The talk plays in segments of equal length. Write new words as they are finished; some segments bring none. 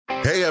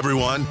Hey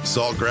everyone,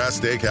 Saltgrass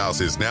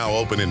Steakhouse is now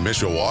open in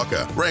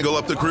Mishawaka. Wrangle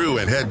up the crew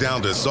and head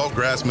down to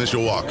Saltgrass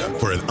Mishawaka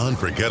for an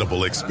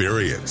unforgettable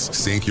experience.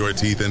 Sink your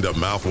teeth into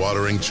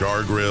mouth-watering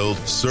char-grilled,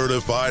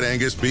 certified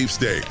Angus beef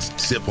steaks.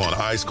 Sip on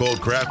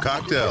ice-cold craft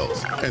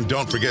cocktails. And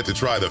don't forget to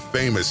try the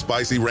famous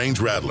spicy range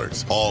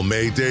rattlers, all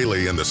made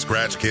daily in the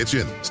Scratch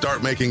Kitchen.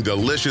 Start making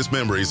delicious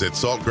memories at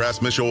Saltgrass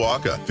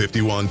Mishawaka,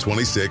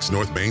 5126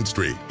 North Main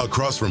Street,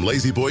 across from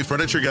Lazy Boy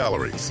Furniture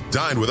Galleries.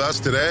 Dine with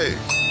us today.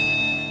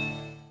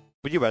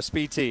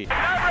 WSBT. Number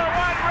 1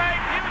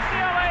 ranked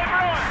UCLA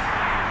Bruins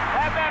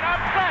have been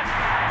upset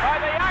by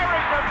the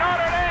Irish of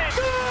Notre Dame.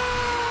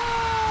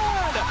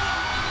 Good!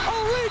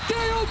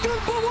 Enrique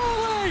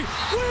Ogunbowale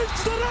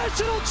wins the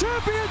national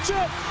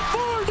championship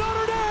for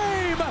Notre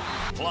Dame.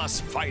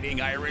 Plus Fighting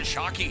Irish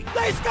hockey.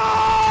 They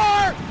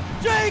score!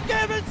 Jake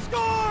Evans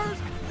scores!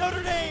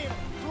 Notre Dame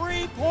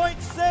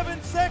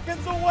 3.7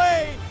 seconds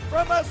away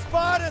from a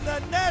spot in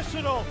the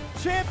national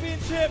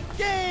championship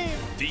game.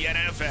 The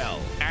NFL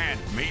and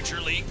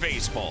Major League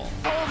Baseball.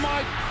 Oh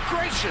my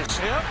gracious,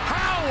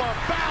 how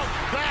about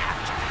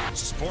that?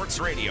 Sports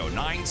Radio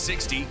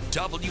 960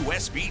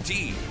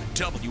 WSBT.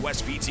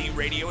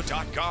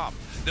 WSBTradio.com.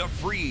 The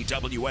free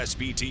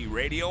WSBT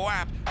radio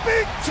app.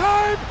 Big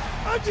time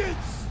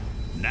Onions!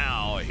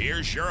 Now,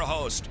 here's your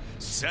host,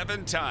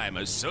 7-time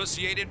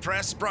Associated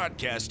Press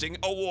Broadcasting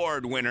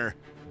Award winner,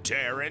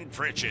 Darren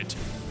Pritchett.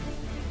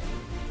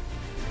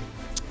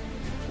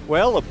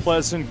 Well, a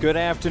pleasant good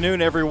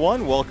afternoon,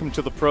 everyone. Welcome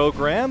to the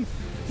program.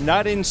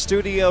 Not in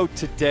studio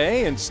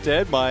today.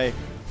 Instead, my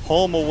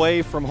home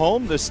away from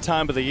home this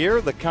time of the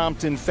year, the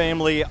Compton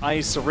Family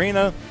Ice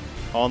Arena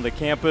on the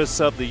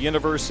campus of the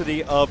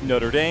University of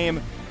Notre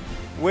Dame,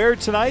 where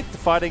tonight the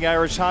Fighting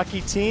Irish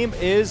hockey team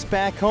is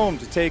back home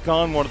to take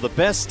on one of the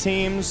best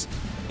teams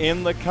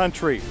in the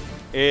country.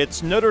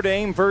 It's Notre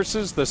Dame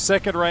versus the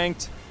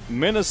second-ranked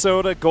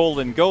Minnesota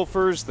Golden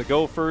Gophers. The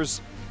Gophers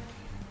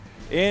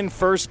in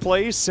first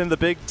place in the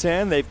Big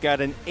Ten. They've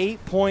got an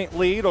 8-point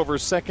lead over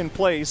second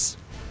place,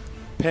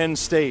 Penn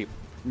State.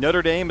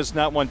 Notre Dame has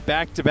not won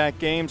back-to-back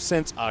games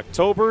since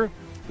October.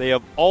 They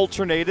have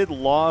alternated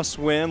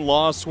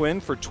loss-win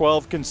for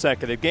 12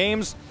 consecutive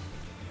games.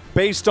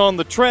 Based on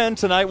the trend,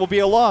 tonight will be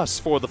a loss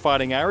for the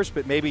Fighting Irish,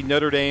 but maybe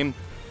Notre Dame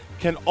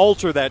can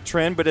alter that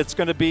trend, but it's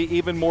going to be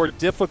even more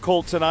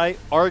difficult tonight.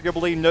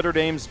 Arguably Notre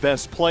Dame's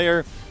best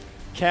player,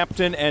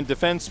 captain and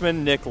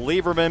defenseman Nick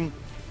Lieberman,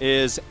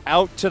 is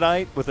out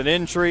tonight with an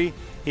injury.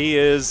 He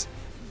is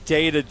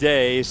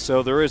day-to-day,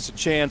 so there is a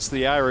chance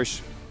the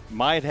Irish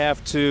might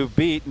have to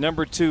beat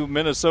number 2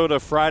 Minnesota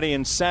Friday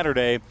and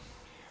Saturday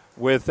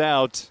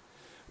without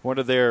one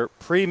of their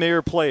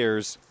premier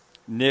players,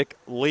 Nick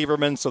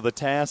Lieberman. So the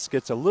task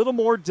gets a little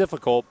more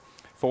difficult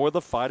for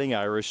the Fighting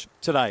Irish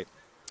tonight.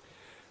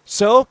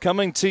 So,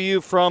 coming to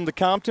you from the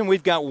Compton,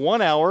 we've got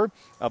 1 hour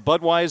of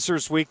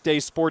Budweiser's weekday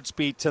sports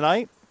beat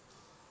tonight.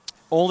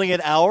 Only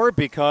an hour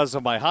because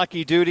of my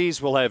hockey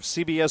duties. We'll have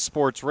CBS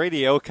Sports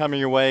Radio coming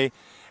your way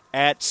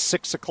at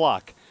 6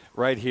 o'clock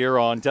right here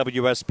on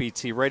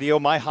WSBT Radio.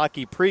 My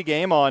hockey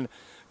pregame on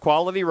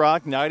Quality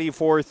Rock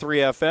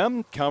 94.3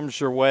 FM comes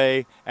your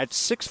way at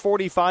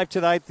 6:45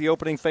 tonight. The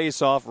opening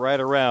face-off right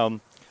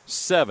around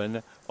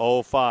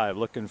 7:05.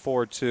 Looking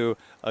forward to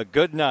a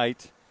good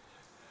night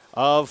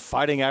of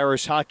Fighting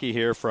Irish hockey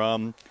here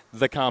from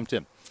the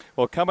Compton.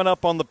 Well, coming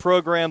up on the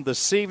program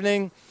this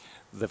evening,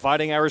 the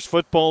Fighting Irish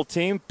football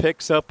team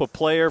picks up a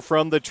player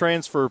from the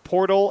transfer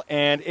portal,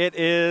 and it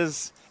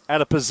is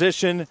at a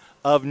position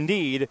of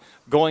need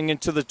going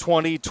into the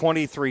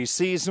 2023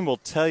 season. We'll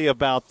tell you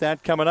about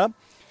that coming up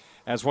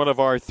as one of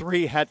our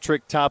 3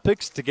 hat-trick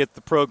topics to get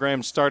the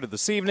program started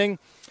this evening.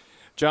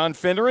 John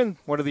Finneran,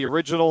 one of the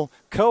original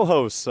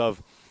co-hosts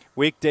of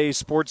Weekday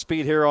Sports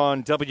Beat here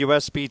on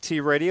WSBT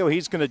Radio.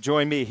 He's going to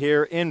join me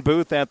here in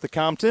booth at the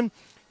Compton.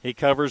 He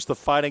covers the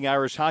Fighting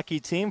Irish hockey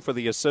team for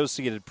the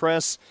Associated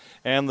Press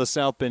and the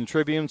South Bend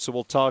Tribune, so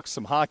we'll talk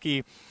some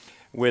hockey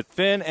with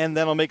Finn, and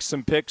then I'll make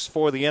some picks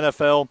for the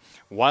NFL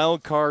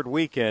Wild Card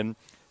Weekend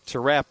to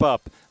wrap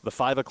up the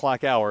 5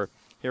 o'clock hour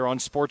here on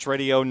Sports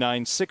Radio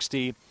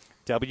 960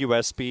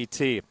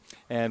 WSBT.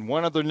 And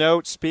one other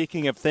note,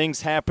 speaking of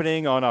things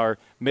happening on our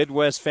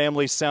Midwest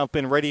Family South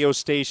Bend radio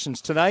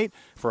stations tonight,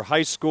 for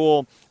high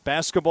school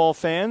basketball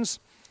fans,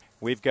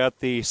 we've got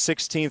the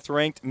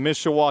 16th-ranked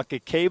Mishawaka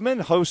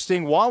Cavemen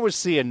hosting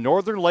Wawasee in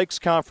Northern Lakes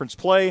Conference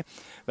play.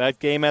 That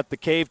game at the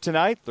Cave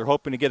tonight. They're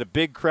hoping to get a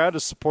big crowd to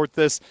support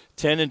this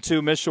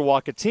 10-2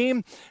 Mishawaka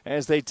team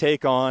as they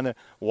take on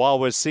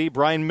Wawasee.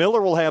 Brian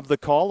Miller will have the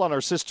call on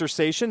our sister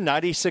station,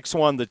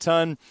 96.1 The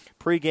Ton.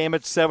 Pre-game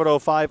at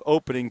 7:05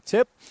 opening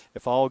tip.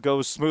 If all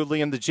goes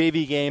smoothly in the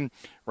JV game,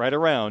 right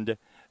around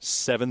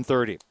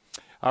 7:30.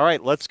 All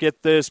right, let's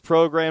get this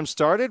program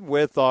started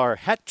with our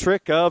hat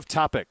trick of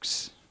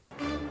topics.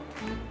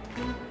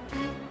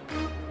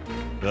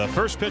 The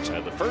first pitch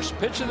of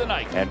the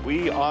night. And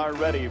we are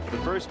ready for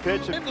the first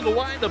pitch. Into the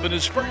windup in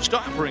his first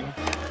offering.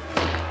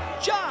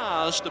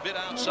 Just a bit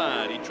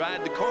outside. He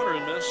tried the corner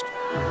and missed.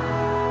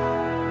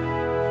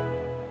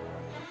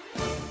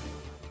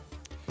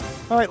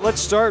 All right,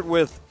 let's start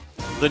with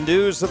the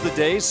news of the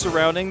day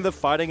surrounding the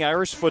Fighting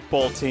Irish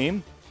football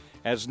team,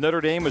 as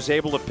Notre Dame was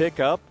able to pick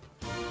up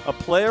a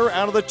player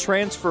out of the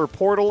transfer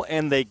portal,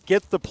 and they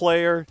get the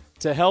player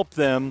to help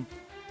them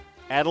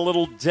add a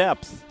little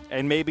depth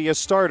and maybe a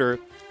starter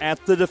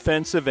at the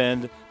defensive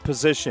end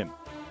position.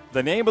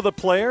 The name of the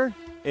player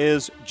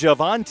is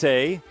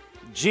Javonte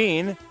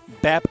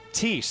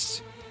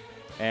Jean-Baptiste,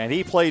 and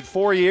he played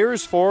 4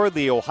 years for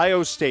the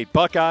Ohio State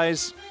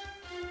Buckeyes.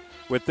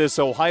 With this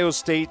Ohio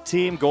State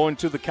team going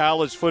to the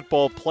college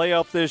football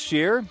playoff this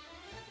year,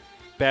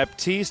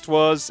 Baptiste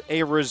was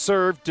a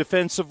reserve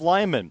defensive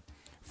lineman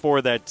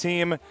for that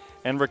team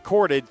and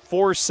recorded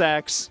 4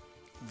 sacks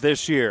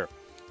this year.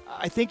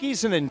 I think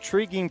he's an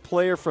intriguing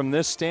player from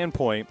this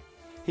standpoint.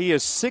 He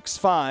is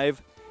 6'5",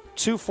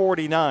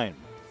 249.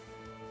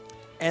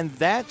 And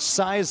that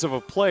size of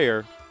a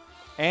player,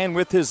 and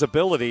with his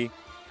ability,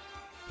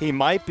 he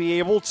might be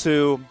able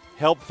to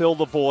help fill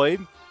the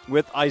void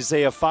with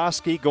Isaiah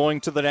Foskey going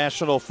to the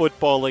National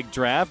Football League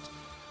draft.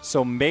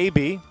 So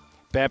maybe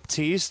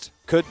Baptiste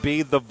could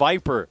be the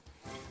Viper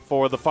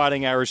for the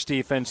Fighting Irish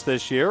defense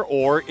this year,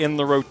 or in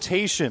the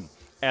rotation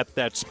at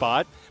that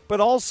spot.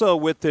 But also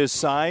with his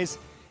size,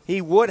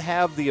 he would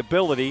have the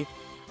ability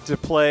to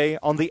play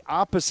on the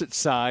opposite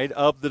side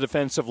of the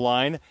defensive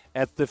line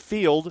at the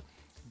field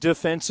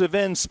defensive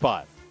end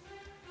spot.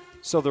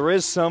 So there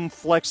is some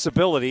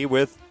flexibility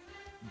with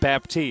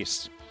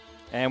Baptiste.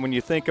 And when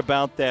you think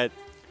about that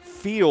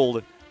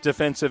field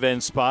defensive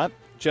end spot,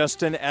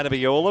 Justin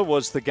Adebiola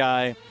was the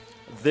guy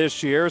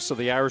this year, so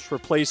the Irish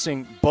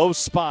replacing both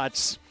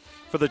spots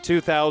for the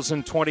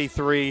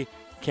 2023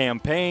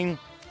 campaign.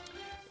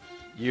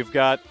 You've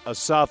got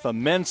Asafa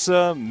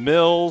Mensah,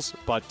 Mills,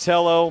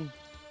 Botello,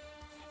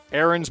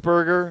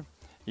 Ahrensberger.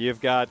 You've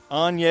got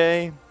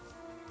Anye,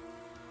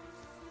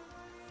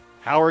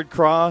 Howard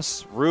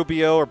Cross,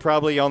 Rubio are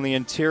probably on the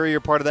interior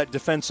part of that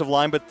defensive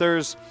line, but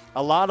there's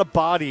a lot of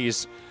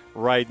bodies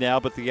right now.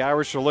 But the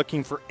Irish are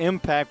looking for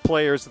impact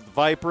players at the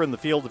Viper and the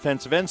field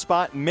defensive end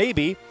spot.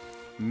 Maybe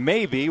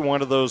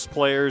one of those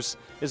players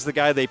is the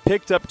guy they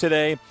picked up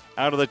today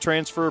out of the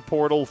transfer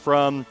portal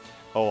from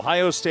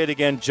Ohio State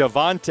again,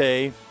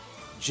 Javonte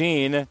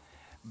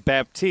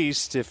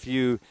Jean-Baptiste. If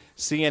you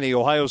see any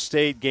Ohio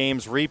State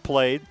games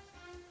replayed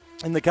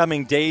in the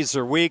coming days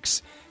or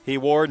weeks, he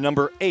wore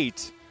number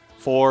 8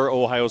 for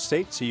Ohio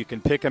State, so you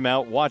can pick him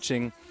out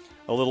watching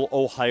a little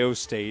Ohio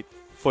State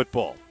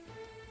football.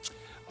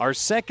 Our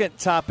second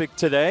topic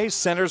today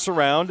centers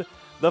around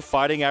the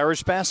Fighting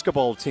Irish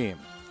basketball team.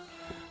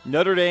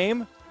 Notre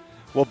Dame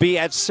will be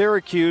at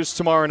Syracuse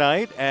tomorrow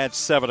night at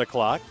 7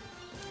 o'clock.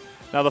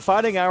 Now, the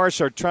Fighting Irish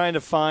are trying to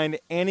find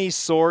any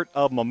sort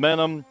of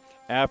momentum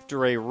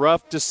after a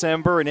rough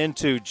December and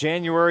into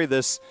January.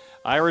 This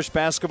Irish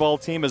basketball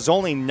team is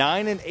only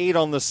 9-8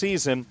 on the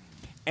season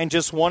and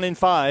just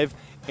 1-5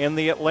 in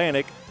the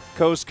Atlantic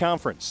Coast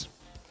Conference.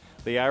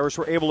 The Irish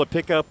were able to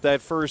pick up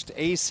that first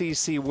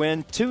ACC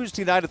win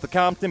Tuesday night at the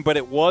Compton, but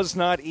it was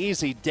not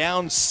easy.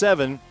 Down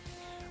 7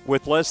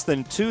 with less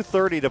than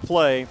 2:30 to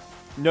play.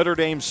 Notre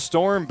Dame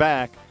stormed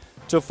back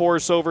to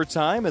force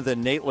overtime, and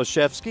then Nate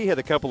Laszewski had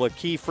a couple of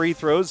key free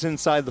throws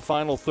inside the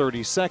final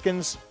 30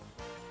 seconds.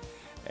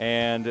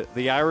 And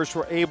the Irish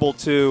were able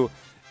to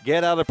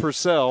get out of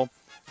Purcell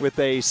with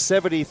a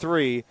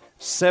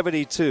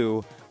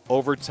 73-72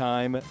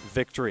 overtime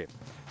victory.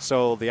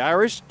 So the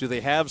Irish, do they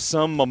have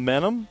some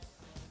momentum?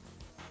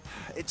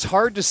 It's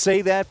hard to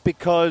say that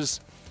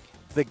because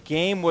the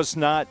game was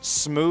not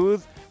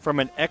smooth from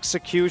an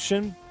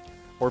execution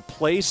or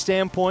play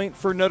standpoint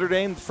for Notre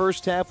Dame. The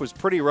first half was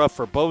pretty rough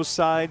for both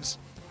sides.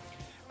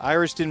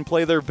 Irish didn't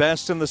play their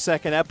best in the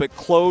second half, but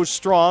closed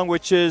strong,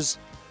 which is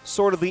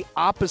sort of the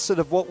opposite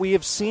of what we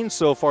have seen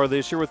so far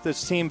this year with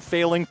this team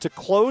failing to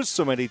close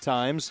so many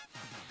times.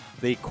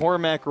 The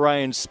Cormac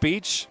Ryan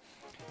speech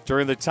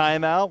during the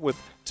timeout with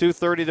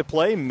 2:30 to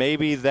play,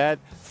 maybe that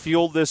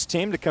fueled this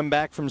team to come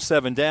back from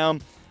 7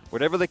 down.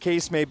 Whatever the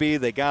case may be,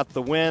 they got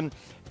the win,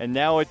 and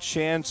now a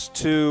chance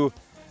to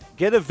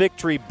get a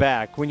victory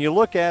back. When you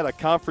look at a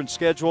conference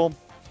schedule,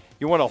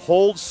 you want to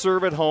hold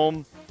serve at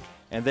home,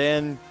 and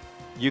then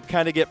you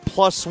kind of get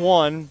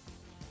 +1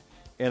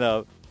 in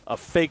a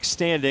fake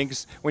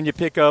standings when you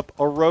pick up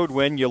a road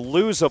win. You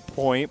lose a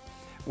point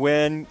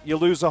when you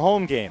lose a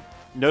home game.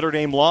 Notre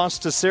Dame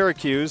lost to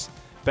Syracuse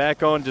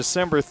back on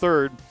December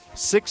 3rd,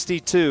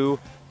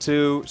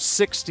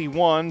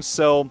 62-61.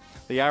 So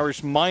the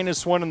Irish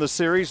 -1 in the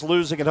series,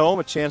 losing at home,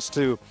 a chance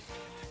to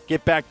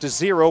get back to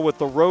 0 with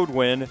the road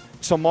win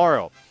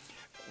tomorrow.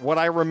 What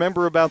I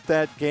remember about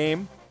that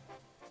game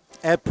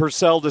at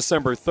Purcell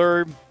December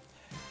 3rd,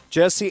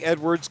 Jesse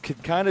Edwards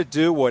could kind of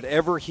do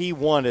whatever he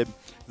wanted.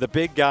 The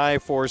big guy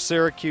for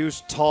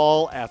Syracuse,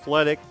 tall,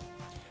 athletic,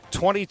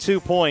 22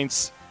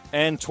 points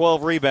and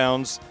 12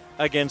 rebounds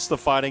against the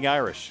Fighting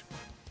Irish.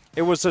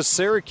 It was a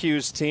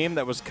Syracuse team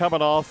that was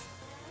coming off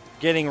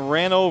getting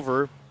ran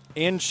over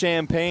in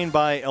Champaign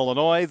by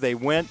Illinois. They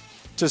went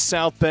to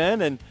South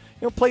Bend and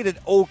played an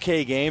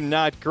okay game,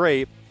 not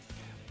great.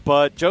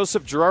 But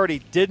Joseph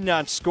Girardi did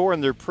not score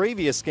in their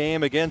previous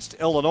game against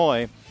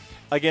Illinois.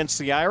 Against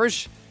the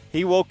Irish,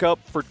 he woke up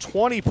for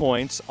 20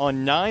 points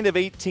on 9 of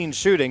 18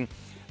 shooting.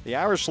 The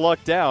Irish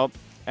lucked out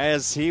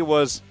as he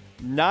was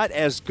not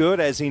as good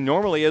as he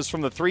normally is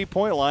from the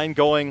three-point line,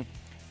 going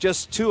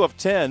just 2 of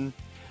 10.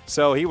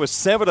 So he was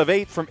 7 of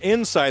 8 from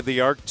inside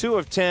the arc, 2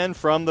 of 10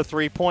 from the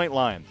three-point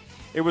line.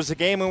 It was a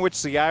game in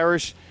which the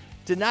Irish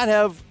did not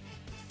have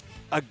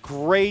a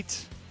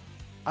great,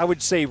 I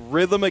would say,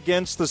 rhythm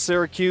against the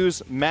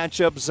Syracuse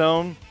matchup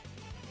zone.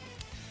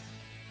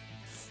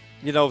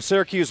 You know,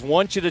 Syracuse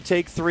wants you to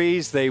take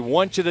threes. They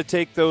want you to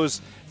take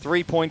those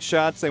three-point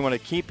shots. They want to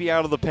keep you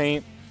out of the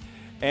paint.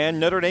 And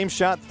Notre Dame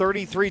shot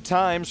 33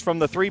 times from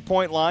the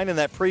three-point line in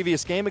that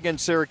previous game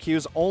against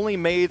Syracuse, only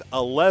made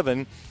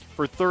 11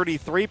 for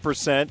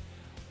 33%.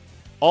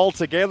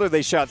 Altogether,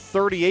 they shot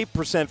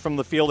 38% from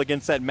the field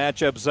against that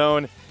matchup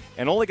zone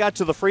and only got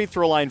to the free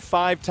throw line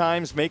 5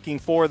 times, making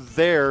 4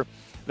 there.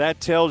 That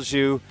tells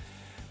you,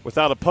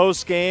 without a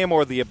post game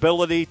or the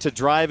ability to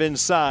drive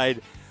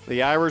inside,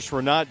 the Irish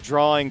were not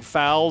drawing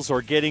fouls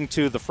or getting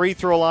to the free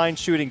throw line,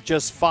 shooting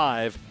just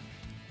 5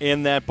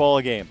 in that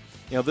ball game.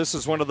 You know, this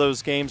is one of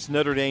those games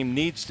Notre Dame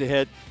needs to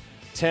hit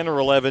 10 or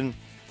 11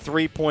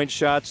 three-point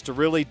shots to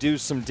really do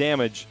some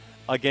damage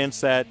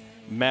against that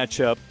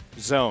matchup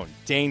zone.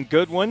 Dane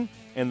Goodwin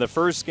in the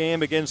first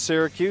game against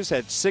Syracuse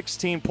had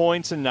 16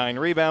 points and 9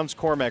 rebounds.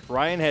 Cormac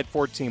Ryan had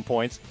 14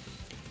 points.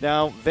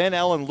 Now, Van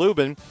Allen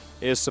Lubin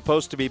is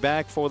supposed to be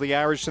back for the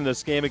Irish in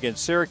this game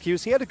against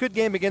Syracuse. He had a good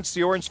game against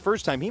the Orange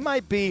first time. He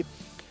might be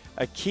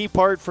a key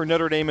part for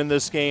Notre Dame in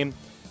this game.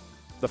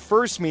 The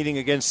first meeting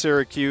against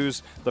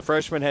Syracuse, the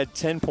freshman had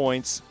 10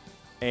 points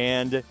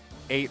and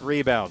 8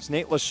 rebounds.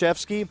 Nate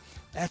Laszewski,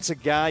 that's a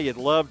guy you'd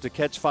love to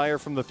catch fire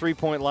from the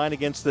three-point line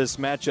against this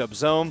matchup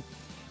zone.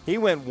 He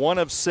went 1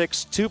 of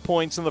 6, 2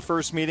 points in the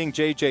first meeting.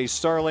 J.J.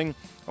 Starling,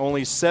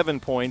 only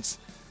 7 points.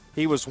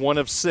 He was 1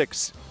 of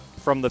 6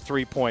 from the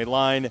three-point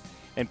line.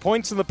 And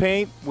points in the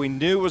paint, we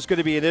knew was going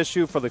to be an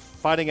issue for the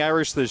Fighting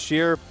Irish this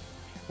year.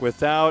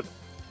 Without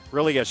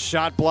really a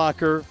shot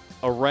blocker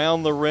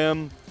around the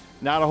rim,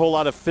 not a whole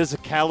lot of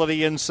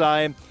physicality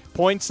inside.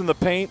 Points in the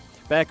paint,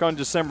 back on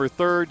December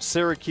 3rd,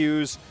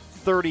 Syracuse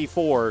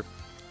 34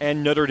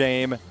 and Notre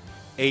Dame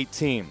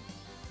 18.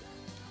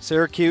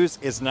 Syracuse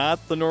is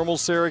not the normal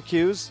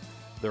Syracuse.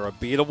 They're a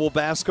beatable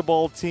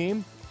basketball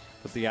team,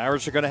 but the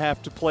Irish are going to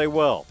have to play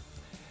well.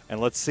 And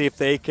let's see if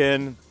they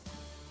can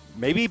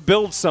maybe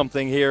build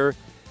something here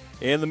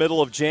in the middle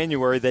of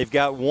January. They've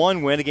got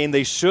one win, a game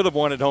they should have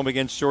won at home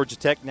against Georgia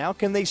Tech. Now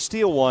can they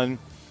steal one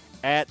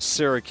at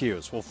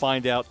Syracuse? We'll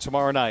find out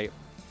tomorrow night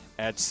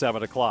at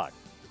 7 o'clock.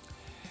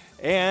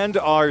 And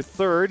our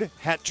third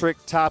hat trick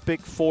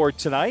topic for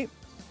tonight,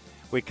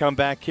 we come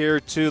back here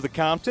to the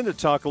Compton to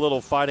talk a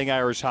little Fighting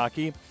Irish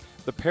hockey.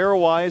 The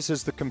Pairwise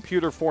is the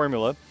computer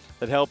formula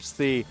that helps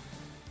the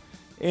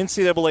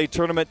NCAA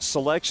Tournament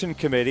Selection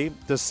Committee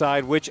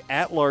decide which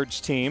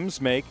at-large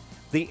teams make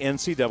the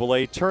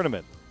NCAA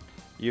Tournament.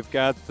 You've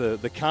got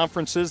the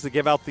conferences that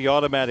give out the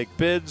automatic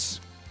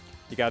bids.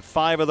 You got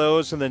 5 of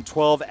those and then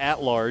 12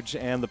 at-large,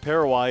 and the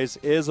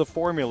Pairwise is a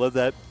formula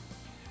that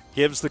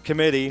gives the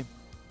committee,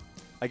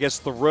 I guess,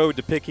 the road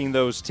to picking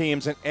those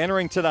teams. And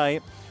entering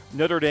tonight,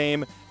 Notre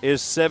Dame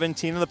is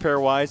 17 in the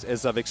Pairwise.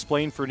 As I've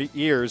explained for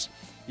years,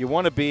 you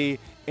want to be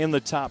in the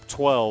top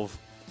 12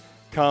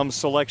 come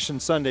Selection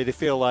Sunday to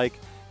feel like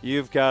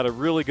you've got a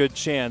really good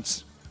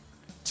chance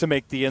to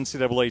make the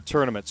NCAA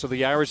tournament. So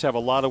the Irish have a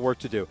lot of work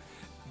to do.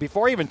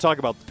 Before I even talk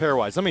about the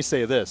Pairwise, let me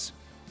say this.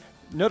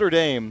 Notre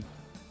Dame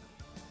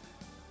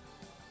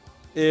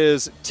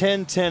is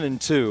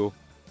 10-10-2,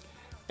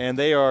 and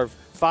they are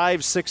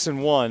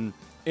 5-6-1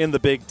 in the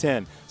Big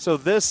Ten. So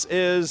this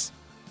is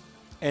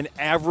an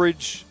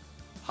average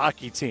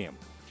hockey team.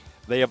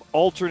 They have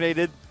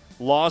alternated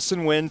loss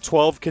and win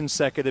 12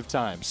 consecutive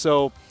times.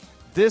 So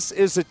this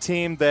is a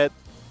team that,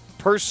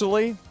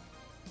 personally,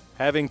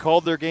 having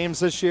called their games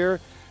this year,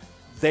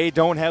 they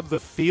don't have the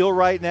feel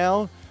right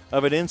now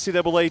of an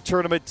NCAA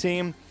tournament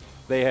team.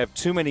 They have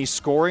too many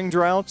scoring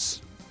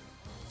droughts,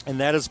 and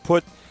that has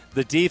put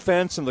the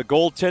defense and the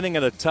goaltending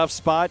in a tough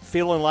spot,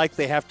 feeling like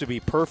they have to be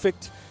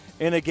perfect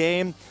in a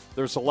game.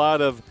 There's a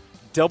lot of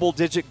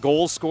double-digit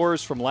goal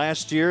scorers from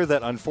last year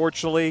that,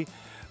 unfortunately,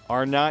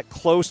 are not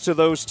close to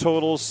those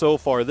totals so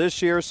far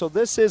this year. So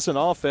this is an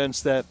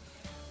offense that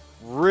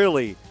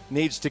really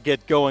needs to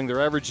get going.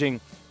 They're averaging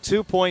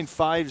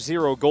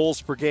 2.50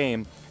 goals per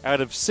game.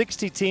 Out of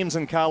 60 teams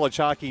in college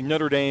hockey,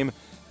 Notre Dame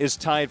is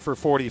tied for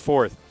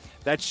 44th.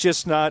 That's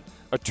just not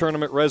a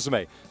tournament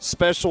resume.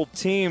 Special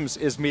teams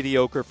is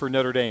mediocre for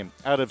Notre Dame.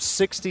 Out of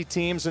 60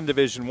 teams in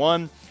Division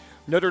I,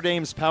 Notre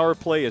Dame's power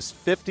play is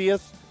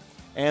 50th,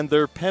 and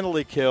their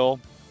penalty kill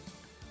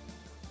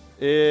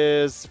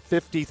is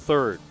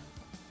 53rd.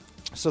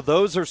 So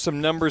those are some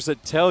numbers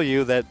that tell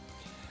you that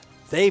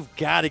they've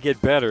got to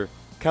get better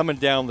coming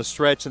down the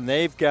stretch, and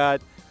they've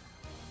got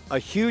a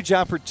huge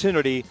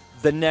opportunity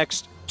the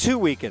next 2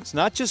 weekends.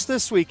 Not just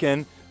this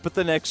weekend, but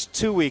the next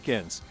 2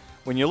 weekends.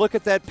 when you look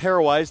at that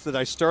pairwise that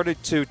I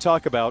started to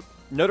talk about,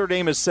 Notre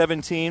Dame is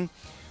 17.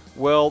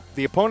 Well,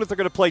 the opponent they're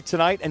going to play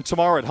tonight and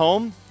tomorrow at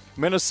home,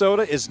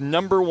 Minnesota, is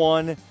number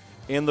 1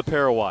 in the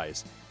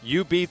pairwise.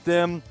 You beat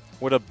them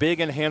with a big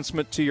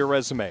enhancement to your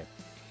resume.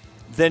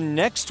 Then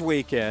next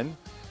weekend,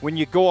 when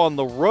you go on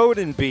the road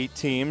and beat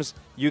teams,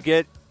 you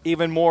get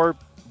even more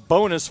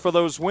bonus for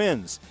those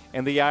wins.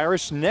 And the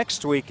Irish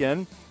next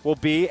weekend will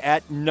be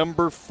at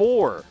number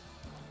 4,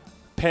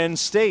 Penn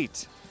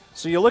State.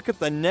 So you look at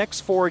the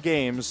next 4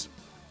 games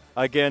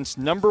against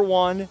number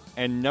 1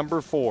 and number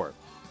 4.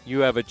 You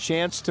have a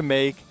chance to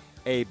make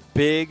a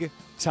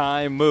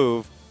big-time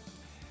move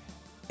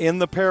in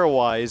the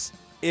pairwise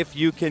if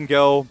you can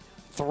go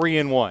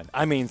 3-1.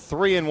 I mean,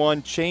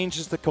 3-1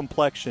 changes the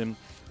complexion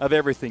of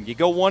everything. You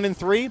go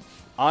 1-3,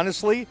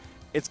 honestly,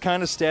 it's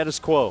kind of status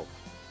quo.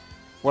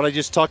 What I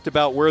just talked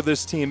about where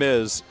this team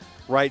is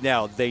right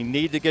now. They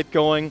need to get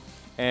going,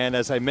 and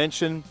as I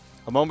mentioned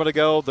a moment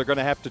ago, they're going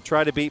to have to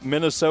try to beat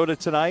Minnesota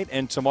tonight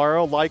and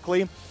tomorrow,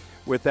 likely,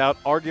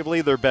 without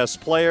arguably their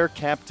best player,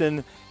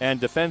 captain and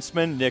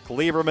defenseman Nick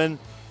Lieberman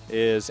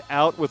is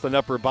out with an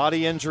upper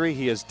body injury.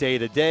 He is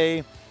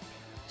day-to-day.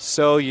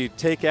 So you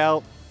take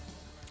out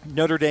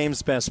Notre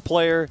Dame's best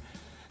player,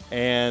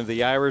 and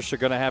the Irish are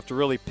going to have to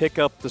really pick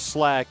up the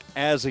slack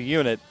as a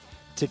unit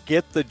to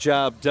get the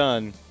job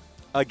done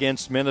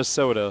against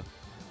Minnesota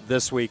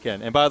this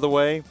weekend. And by the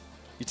way,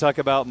 you talk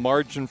about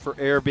margin for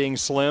error being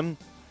slim.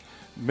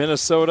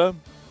 Minnesota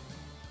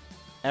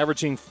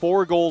averaging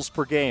 4 goals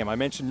per game. I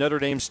mentioned Notre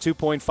Dame's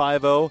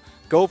 2.50.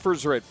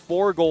 Gophers are at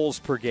 4 goals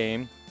per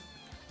game.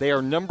 They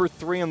are number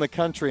 3 in the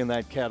country in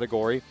that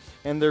category,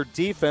 and their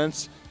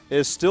defense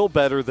is still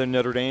better than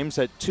Notre Dame's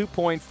at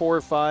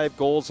 2.45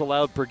 goals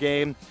allowed per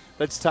game.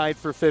 That's tied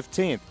for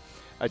 15th.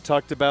 I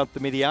talked about the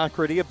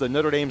mediocrity of the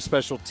Notre Dame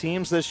special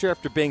teams this year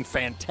after being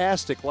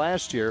fantastic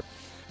last year.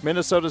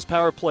 Minnesota's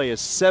power play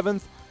is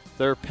 7th.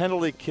 Their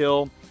penalty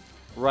kill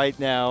right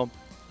now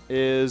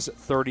is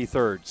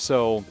 33rd.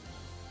 So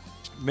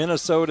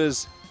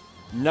Minnesota's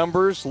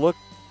numbers look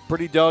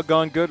pretty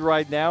doggone good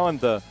right now, and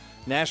the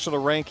national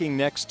ranking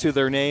next to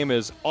their name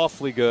is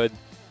awfully good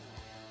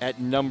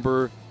at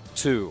number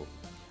 2.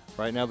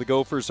 Right now the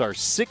Gophers are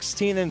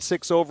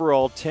 16-6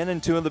 overall,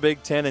 10-2 in the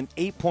Big Ten, an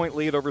 8-point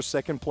lead over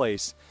second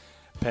place,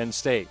 Penn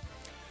State.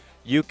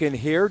 You can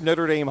hear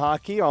Notre Dame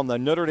hockey on the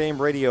Notre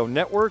Dame Radio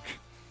Network.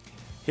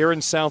 Here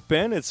in South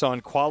Bend, it's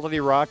on Quality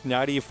Rock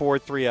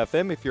 94.3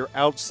 FM. If you're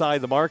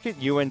outside the market,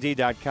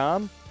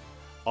 UND.com.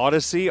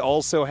 Odyssey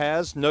also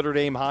has Notre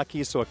Dame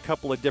hockey, so a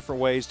couple of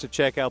different ways to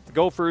check out the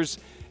Gophers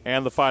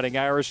and the Fighting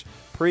Irish.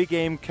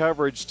 Pre-game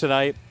coverage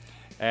tonight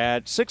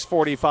at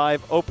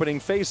 6:45. Opening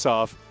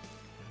face-off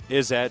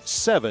is at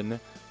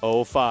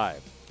 7:05.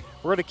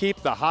 We're going to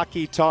keep the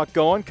hockey talk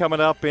going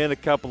coming up in a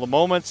couple of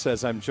moments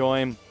as I'm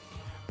joined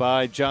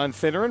by John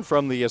Finneran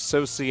from the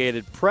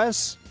Associated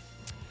Press.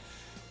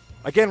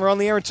 Again, we're on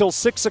the air until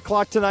 6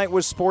 o'clock tonight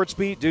with Sports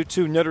Beat due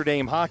to Notre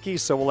Dame hockey,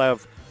 so we'll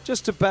have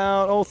just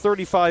about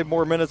 35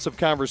 more minutes of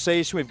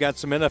conversation. We've got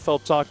some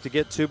NFL talk to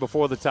get to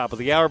before the top of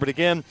the hour. But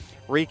again,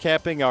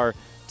 recapping our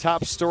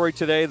top story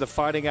today, the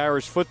Fighting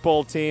Irish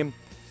football team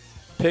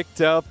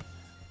picked up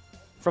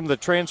from the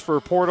transfer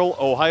portal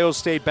Ohio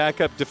State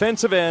backup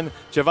defensive end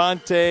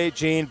Javonte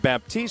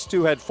Jean-Baptiste,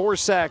 who had 4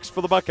 sacks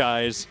for the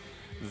Buckeyes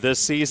this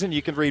season.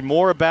 You can read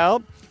more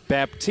about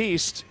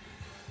Baptiste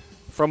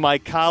from my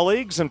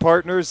colleagues and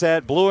partners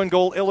at Blue and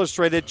Gold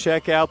Illustrated.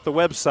 Check out the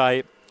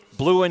website,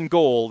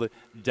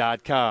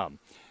 blueandgold.com.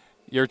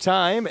 Your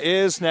time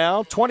is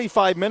now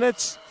 25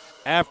 minutes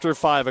after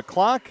 5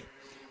 o'clock.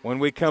 When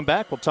we come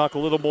back, we'll talk a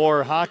little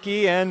more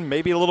hockey and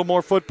maybe a little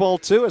more football,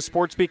 too, as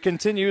Sports Beat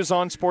continues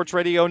on Sports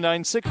Radio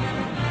 960. All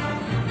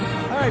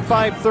right,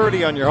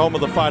 5:30 on your home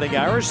of the Fighting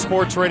Irish,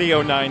 Sports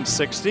Radio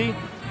 960,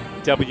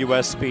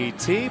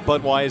 WSBT.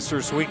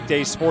 Budweiser's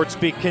weekday Sports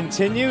Beat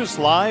continues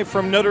live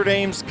from Notre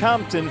Dame's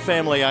Compton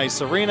Family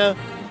Ice Arena,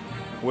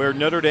 where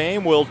Notre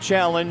Dame will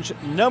challenge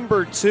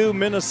number 2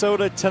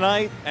 Minnesota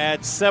tonight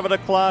at 7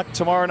 o'clock,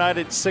 tomorrow night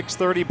at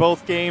 6:30,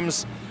 both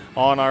games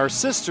on our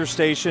sister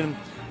station,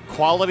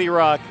 Quality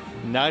Rock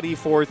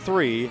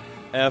 94.3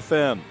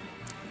 FM.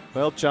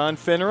 Well, John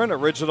Finneran,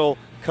 original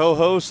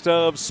co-host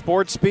of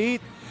Sports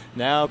Beat,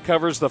 now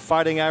covers the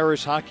Fighting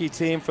Irish hockey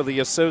team for the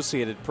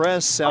Associated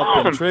Press, South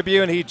Bend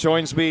Tribune. He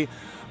joins me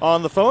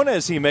on the phone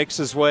as he makes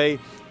his way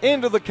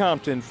into the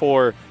Compton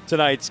for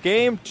tonight's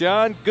game.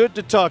 John, good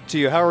to talk to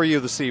you. How are you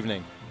this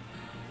evening?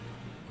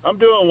 I'm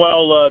doing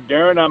well,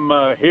 Darren.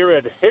 I'm here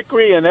at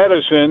Hickory and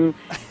Edison,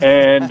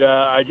 and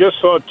I just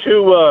saw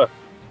two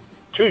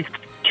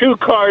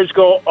cars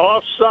go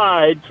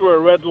offside through a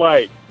red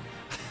light.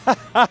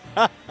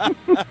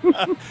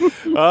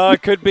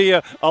 It could be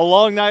a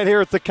long night here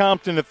at the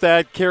Compton if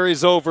that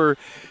carries over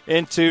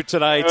into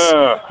tonight's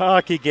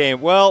hockey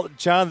game. Well,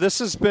 John, this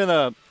has been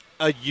a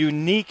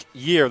unique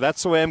year.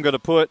 That's the way I'm going to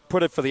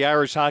put it for the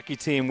Irish hockey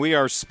team. We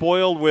are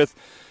spoiled with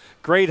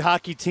great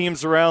hockey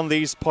teams around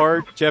these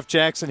parts. Jeff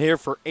Jackson here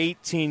for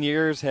 18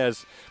 years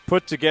has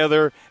put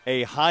together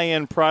a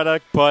high-end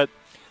product, but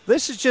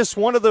this is just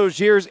one of those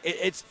years.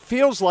 It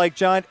feels like,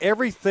 John,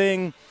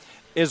 everything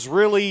is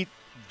really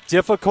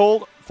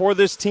difficult for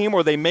this team,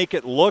 or they make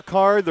it look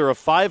hard. They're a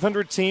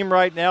 500 team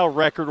right now,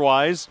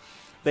 record-wise.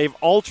 They've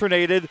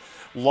alternated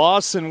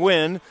loss and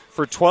win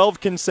for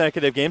 12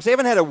 consecutive games. They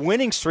haven't had a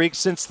winning streak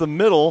since the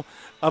middle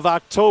of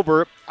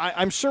October.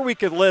 I'm sure we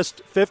could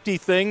list 50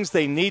 things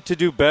they need to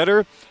do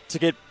better to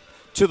get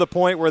to the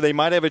point where they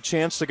might have a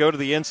chance to go to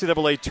the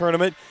NCAA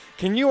tournament.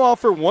 Can you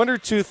offer one or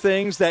two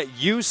things that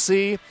you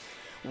see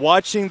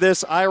watching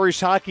this Irish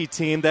hockey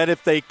team that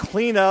if they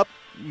clean up,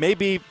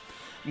 maybe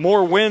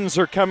more wins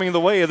are coming the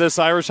way of this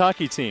Irish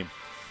hockey team?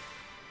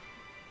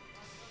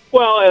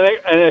 Well,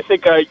 and I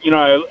think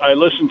I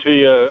listened to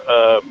you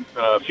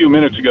a few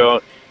minutes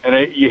ago,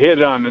 and you hit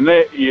it on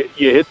the you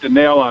hit the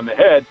nail on the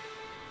head.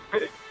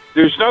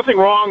 There's nothing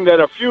wrong that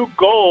a few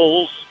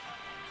goals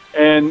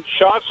and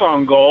shots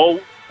on goal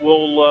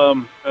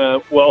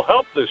will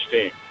help this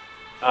team,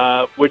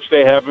 which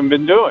they haven't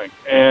been doing.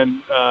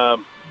 And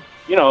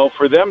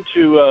for them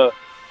to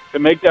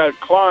make that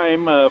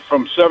climb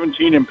from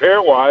 17 in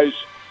pairwise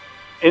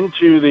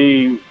into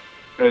the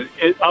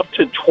up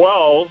to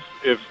 12.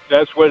 If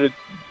that's what it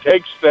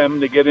takes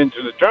them to get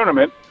into the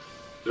tournament,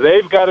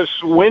 they've got to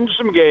win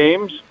some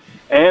games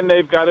and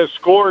they've got to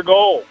score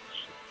goals.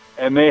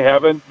 And they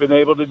haven't been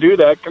able to do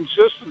that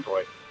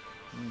consistently.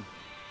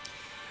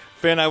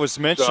 Finn, I was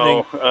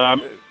mentioning...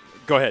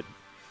 go ahead.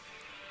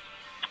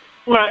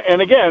 Well,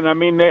 and again, I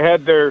mean, they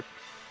had they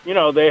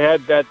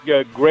had that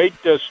great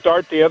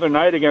start the other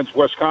night against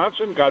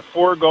Wisconsin, got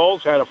 4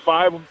 goals, had a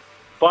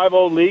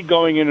 5-0 lead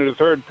going into the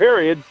third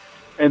period,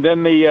 and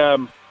then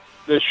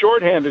the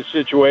shorthanded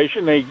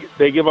situation,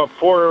 they give up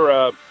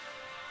 4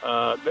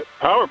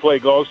 power play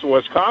goals to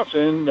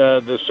Wisconsin,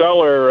 the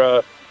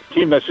cellar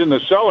team that's in the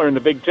cellar in the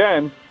Big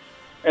Ten,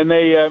 and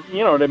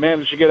they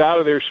managed to get out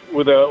of there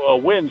with a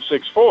win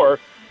 6-4.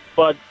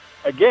 But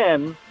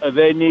again,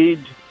 they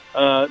need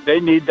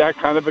that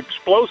kind of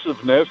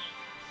explosiveness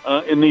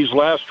in these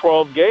last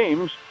 12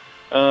 games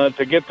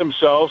to get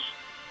themselves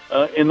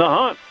in the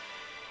hunt.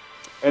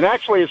 And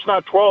actually, it's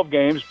not 12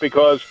 games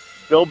because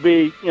they'll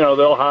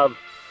have.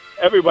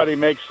 Everybody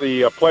makes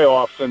the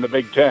playoffs in the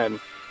Big Ten,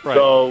 right.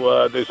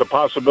 So there's a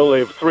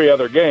possibility of 3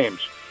 other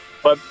games.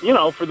 But,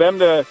 for them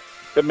to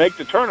make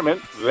the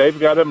tournament, they've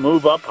got to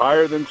move up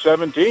higher than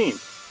 17.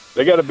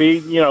 They got to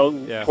be,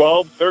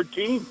 12,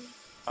 13,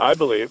 I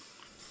believe.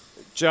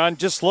 John,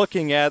 just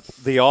looking at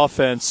the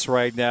offense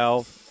right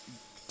now,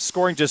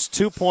 scoring just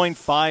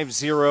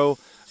 2.50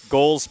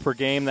 goals per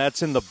game.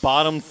 That's in the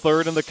bottom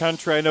third in the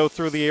country, I know,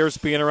 through the years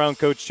being around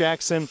Coach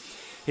Jackson.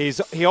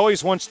 He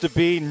always wants to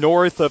be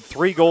north of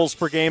 3 goals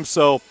per game,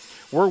 so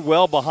we're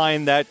well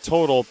behind that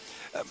total.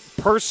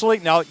 Personally,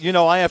 now,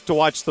 I have to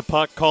watch the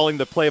puck calling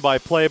the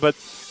play-by-play, but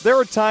there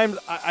are times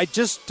I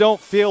just don't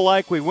feel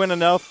like we win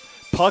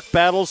enough puck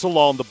battles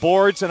along the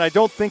boards, and I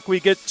don't think we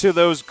get to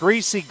those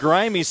greasy,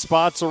 grimy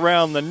spots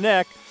around the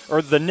net,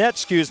 where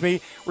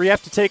you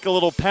have to take a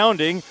little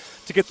pounding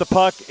to get the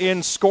puck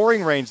in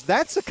scoring range.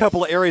 That's a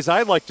couple of areas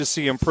I'd like to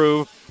see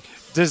improve.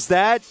 Does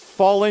that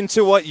fall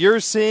into what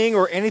you're seeing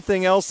or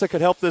anything else that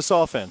could help this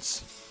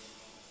offense?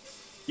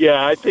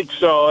 Yeah, I think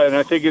so, and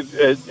I think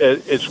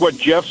it's what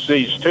Jeff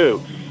sees, too.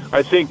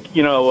 I think,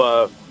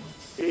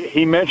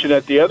 he mentioned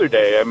it the other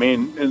day. I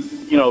mean,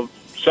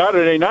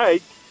 Saturday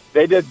night,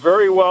 they did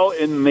very well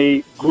in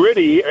the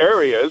gritty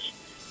areas,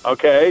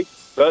 okay?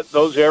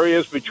 Those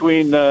areas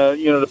between,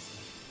 the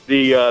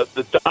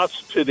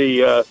dots to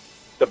the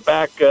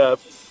back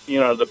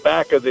the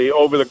back of the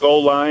over the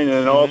goal line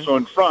and also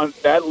in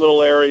front, that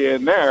little area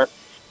in there.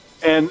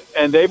 And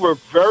they were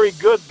very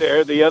good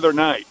there the other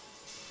night.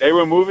 They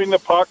were moving the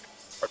puck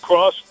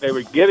across. They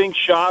were getting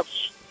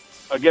shots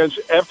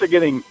after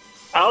getting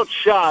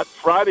outshot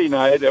Friday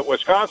night at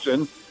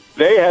Wisconsin.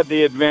 They had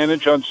the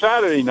advantage on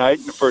Saturday night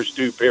in the first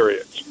 2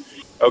 periods.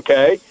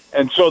 Okay?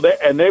 And so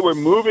they were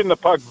moving the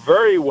puck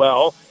very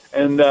well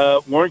and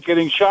weren't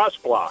getting shots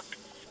blocked.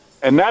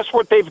 And that's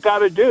what they've got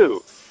to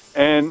do.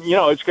 And,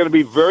 it's going to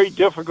be very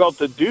difficult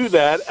to do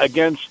that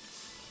against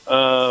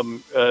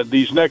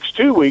these next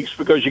 2 weeks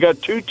because you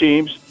got 2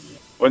 teams.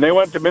 When they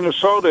went to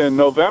Minnesota in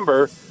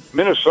November,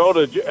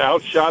 Minnesota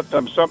outshot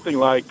them something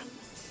like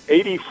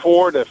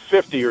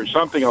 84-50 or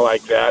something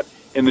like that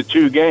in the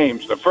 2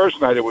 games. The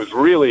first night it was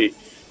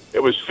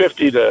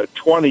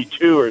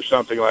 50-22 or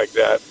something like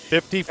that.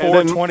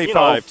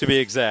 54-25 to be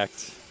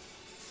exact.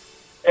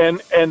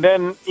 And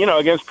then,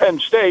 against Penn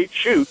State,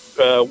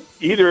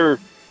 either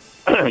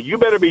you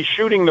better be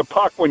shooting the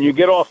puck when you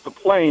get off the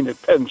plane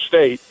at Penn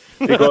State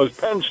because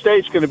Penn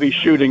State's going to be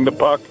shooting the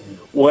puck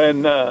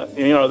when,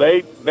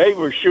 they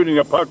were shooting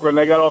the puck when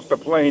they got off the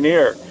plane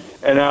here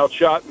and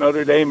outshot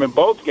Notre Dame in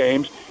both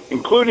games,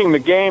 including the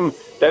game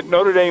that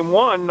Notre Dame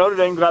won. Notre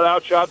Dame got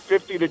outshot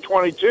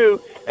 50-22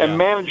 and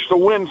managed to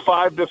win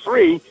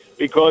 5-3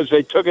 because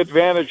they took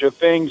advantage of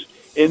things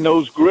in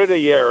those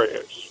gritty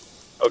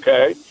areas.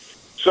 Okay?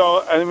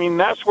 So, I mean,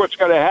 that's what's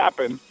going to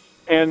happen.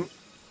 And,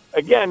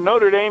 again,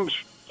 Notre Dame's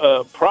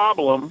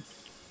problem,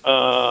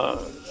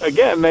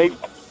 again,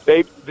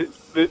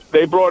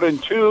 they brought in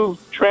 2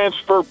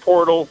 transfer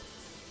portal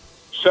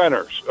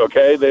centers.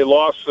 Okay, they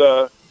lost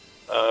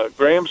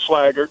Graham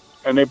Slaggert,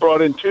 and they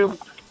brought in 2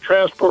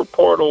 transfer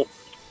portal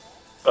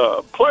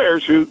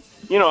players who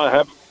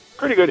have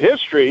pretty good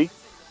history,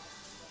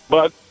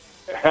 but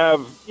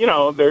have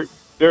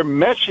they're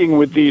meshing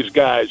with these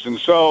guys, and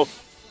so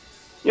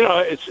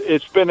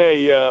it's been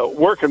a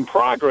work in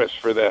progress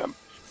for them,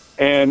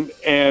 and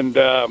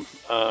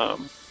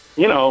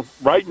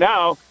right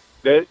now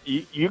that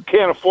you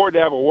can't afford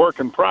to have a work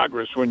in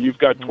progress when you've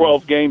got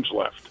 12 games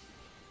left.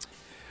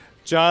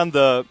 John,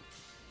 the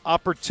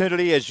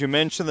opportunity, as you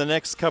mentioned, the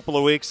next couple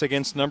of weeks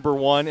against number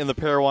 1 in the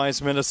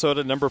pairwise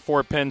Minnesota, number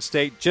 4 Penn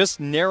State, just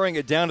narrowing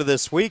it down to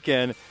this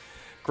weekend.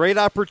 Great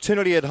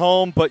opportunity at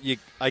home, but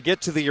I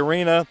get to the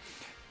arena,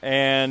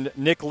 and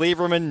Nick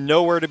Lieberman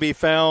nowhere to be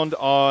found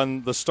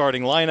on the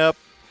starting lineup,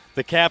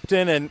 the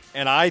captain, and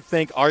I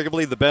think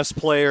arguably the best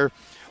player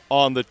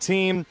on the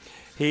team.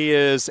 He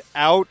is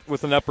out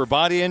with an upper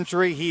body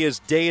injury. He is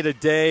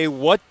day-to-day.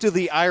 What do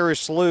the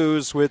Irish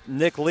lose with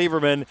Nick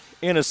Lieberman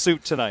in a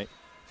suit tonight?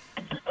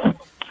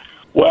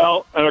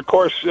 Well, and of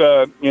course,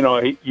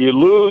 you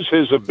lose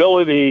his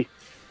ability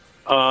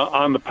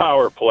on the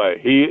power play.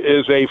 He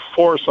is a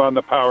force on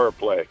the power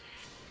play.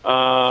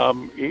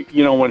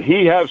 When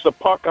he has the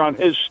puck on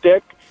his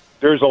stick,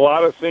 there's a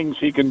lot of things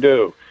he can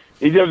do.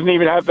 He doesn't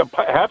even have the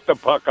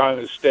puck on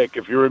his stick.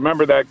 If you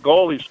remember that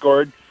goal he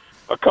scored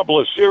a couple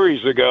of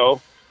series ago,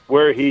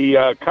 where he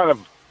kind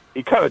of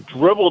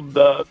dribbled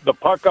the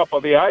puck up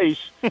on the ice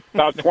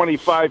about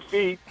 25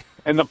 feet,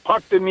 and the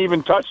puck didn't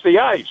even touch the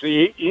ice.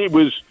 He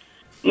was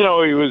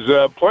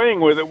playing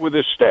with it with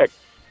his stick,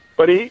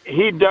 but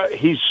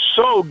he's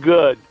so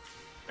good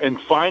in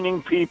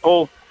finding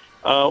people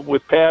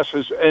with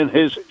passes, and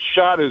his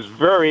shot is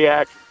very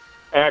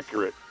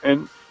accurate.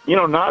 And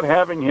not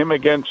having him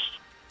against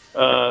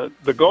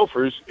the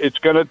Gophers, it's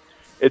gonna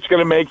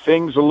make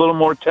things a little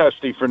more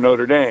testy for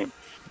Notre Dame.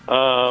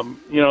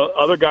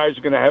 Other guys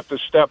are going to have to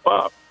step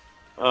up,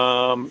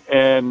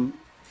 and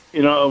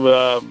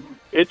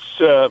it's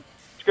going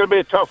to be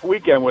a tough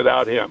weekend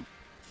without him.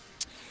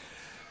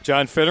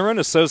 John Finneran,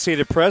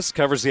 Associated Press,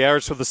 covers the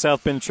Irish for the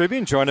South Bend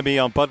Tribune, joining me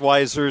on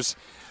Budweiser's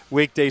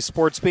weekday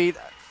sports beat.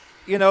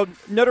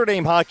 Notre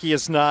Dame hockey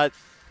is not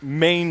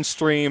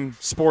mainstream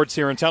sports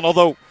here in town,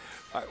 although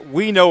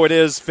we know it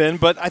is, Finn,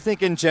 but I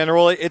think in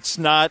general it's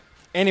not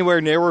anywhere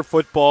near where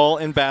football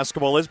and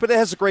basketball is, but it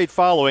has a great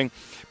following.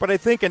 But I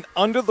think an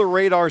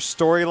under-the-radar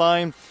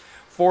storyline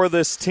for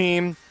this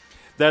team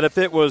that if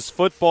it was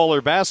football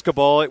or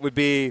basketball, it would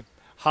be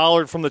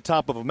hollered from the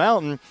top of a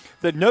mountain,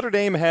 that Notre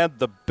Dame had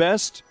the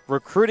best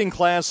recruiting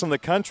class in the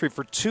country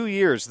for 2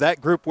 years. That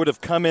group would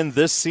have come in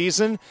this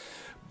season,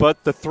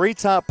 but the 3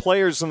 top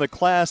players in the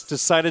class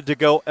decided to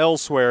go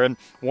elsewhere. And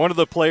one of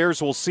the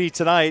players we'll see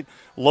tonight,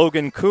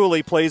 Logan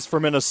Cooley, plays for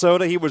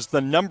Minnesota. He was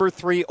the number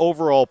 3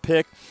 overall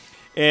pick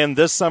in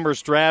this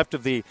summer's draft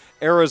of the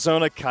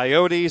Arizona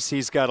Coyotes.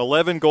 He's got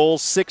 11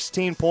 goals,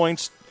 16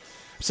 points,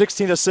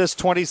 16 assists,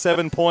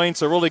 27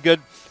 points. A really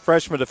good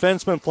freshman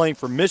defenseman playing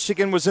for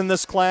Michigan was in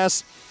this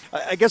class.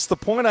 I guess the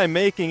point I'm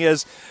making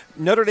is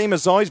Notre Dame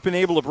has always been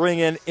able to bring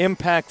in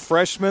impact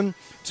freshmen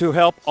to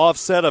help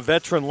offset a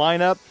veteran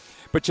lineup.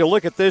 But you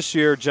look at this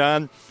year,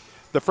 John,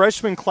 the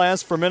freshman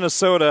class for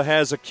Minnesota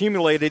has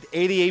accumulated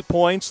 88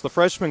 points. The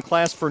freshman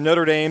class for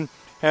Notre Dame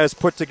has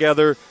put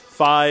together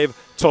 5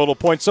 total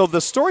points. So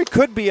the story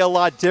could be a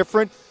lot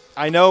different.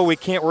 I know we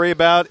can't worry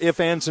about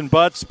ifs, ands, and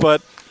buts,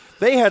 but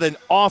they had an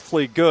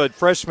awfully good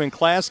freshman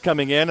class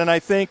coming in, and I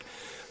think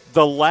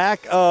the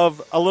lack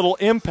of a little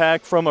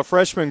impact from a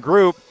freshman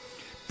group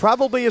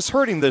probably is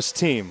hurting this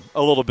team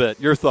a little bit.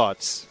 Your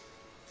thoughts?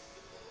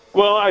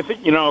 Well, I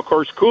think, of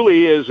course,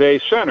 Cooley is a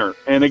center.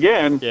 And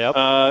again,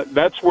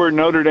 that's where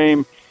Notre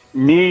Dame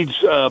needs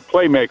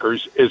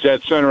playmakers, is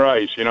at center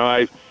ice.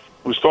 I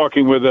was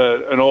talking with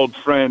an old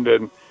friend,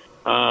 and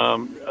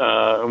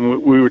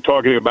we were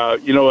talking about,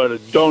 what a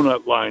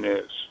donut line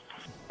is.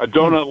 A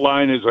donut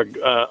line is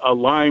a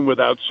line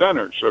without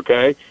centers,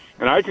 okay?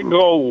 And I can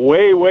go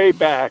way, way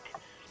back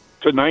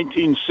to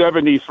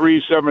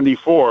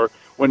 1973-74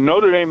 when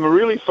Notre Dame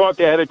really thought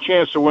they had a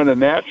chance to win a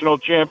national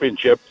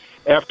championship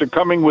after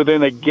coming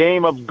within a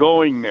game of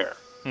going there,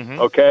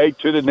 okay,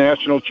 to the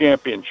national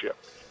championship,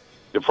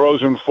 the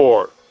Frozen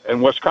Four.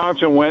 And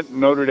Wisconsin went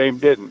and Notre Dame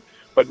didn't.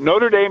 But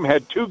Notre Dame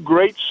had 2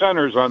 great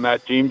centers on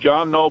that team,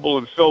 John Noble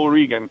and Phil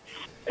Regan,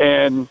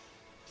 and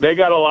they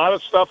got a lot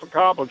of stuff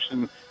accomplished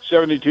in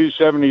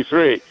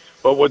 72-73.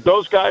 But with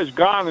those guys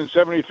gone in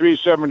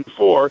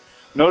 73-74,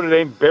 Notre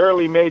Dame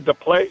barely made the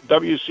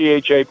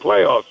WCHA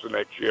playoffs the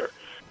next year.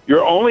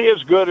 You're only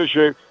as good as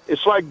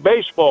it's like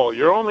baseball.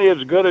 You're only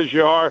as good as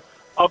you are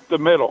up the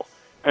middle.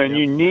 And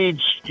you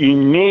need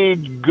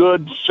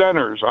good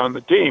centers on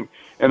the team.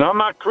 And I'm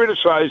not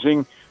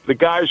criticizing the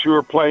guys who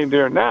are playing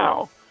there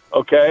now,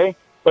 okay?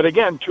 But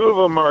again, 2 of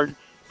them are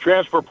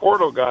transfer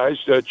portal guys,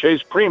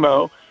 Chase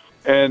Primo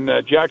and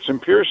Jackson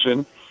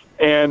Pearson.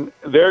 And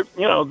they're,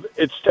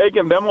 it's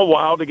taken them a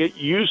while to get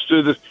used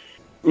to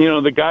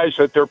the guys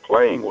that they're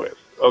playing with.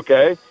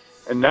 okay?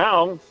 And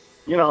now,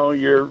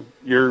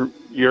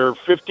 you're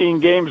 15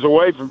 games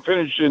away from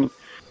finishing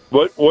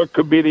what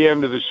could be the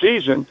end of the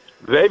season.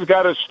 They've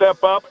got to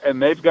step up,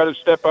 and they've got to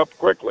step up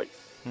quickly.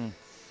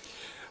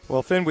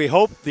 Well, Finn, we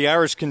hope the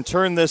Irish can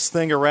turn this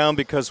thing around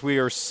because we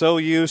are so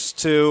used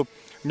to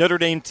Notre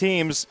Dame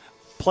teams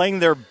playing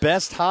their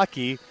best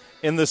hockey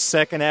in the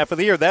second half of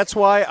the year. That's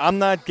why I'm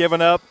not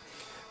giving up,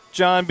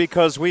 John,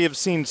 because we have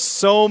seen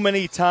so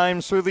many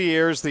times through the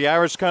years the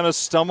Irish kind of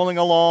stumbling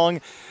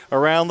along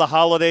around the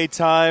holiday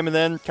time and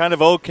then kind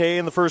of okay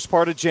in the first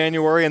part of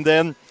January, and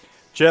then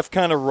Jeff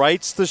kind of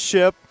rights the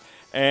ship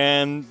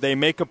and they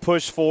make a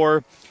push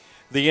for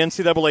the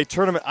NCAA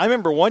tournament. I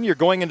remember one year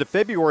going into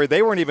February,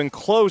 they weren't even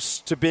close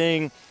to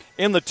being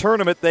in the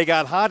tournament. They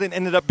got hot and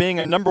ended up being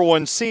a number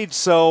one seed.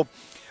 So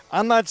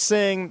I'm not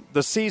saying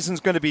the season's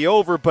going to be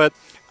over, but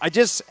I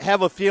just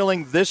have a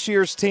feeling this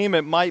year's team,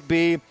 it might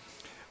be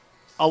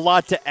a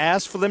lot to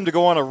ask for them to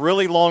go on a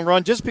really long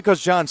run just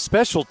because, John,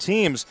 special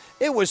teams,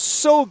 it was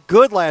so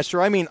good last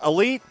year. I mean,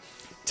 elite,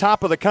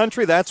 top of the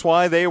country. That's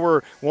why they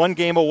were one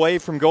game away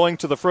from going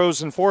to the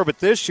Frozen Four. But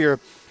this year,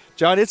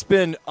 John, it's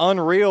been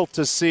unreal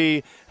to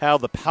see how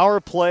the power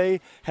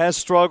play has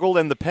struggled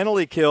and the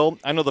penalty kill.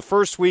 I know the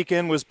first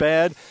weekend was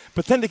bad,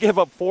 but then to give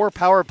up 4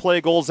 power play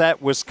goals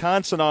at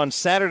Wisconsin on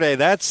Saturday,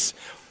 that's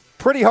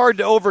pretty hard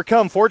to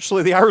overcome.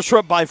 Fortunately, the Irish were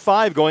up by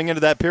 5 going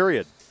into that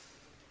period.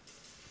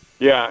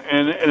 Yeah,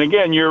 and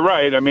again, you're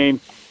right. I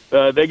mean,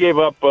 they gave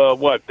up,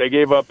 They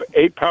gave up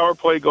 8 power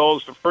play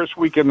goals the first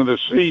weekend of the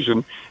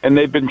season, and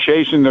they've been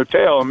chasing their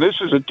tail. And this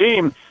is a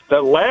team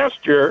that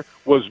last year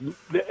was,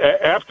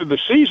 after the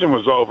season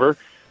was over,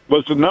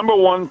 was the number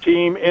 1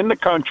 team in the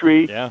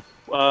country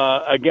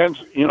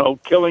against,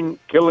 killing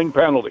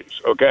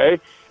penalties, okay?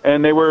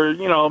 And they were,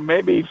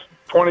 maybe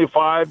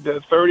 25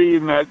 to 30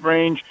 in that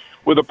range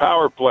with a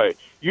power play.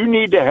 You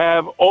need to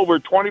have over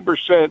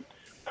 20%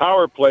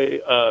 power play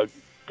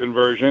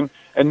conversion,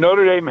 and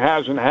Notre Dame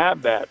hasn't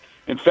had that.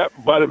 In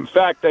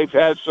fact, they've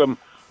had some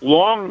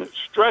long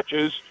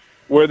stretches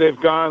where they've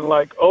gone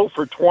like 0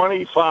 for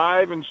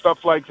 25 and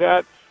stuff like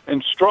that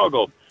and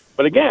struggled.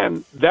 But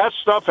again, that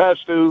stuff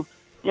has to,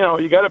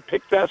 you got to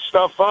pick that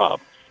stuff up.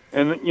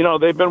 And,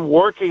 they've been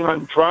working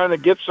on trying to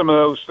get some of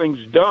those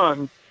things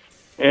done.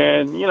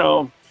 And,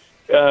 all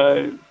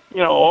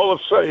of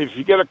a sudden, if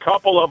you get a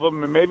couple of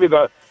them, and maybe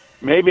the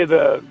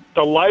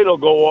light will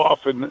go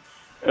off and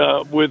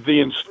with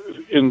the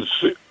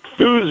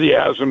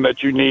enthusiasm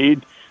that you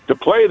need to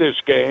play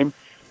this game,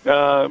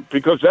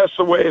 because that's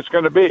the way it's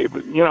going to be.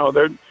 But,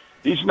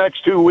 these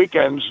next 2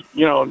 weekends,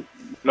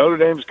 Notre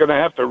Dame's going to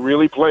have to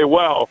really play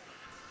well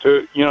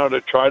to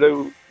try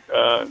to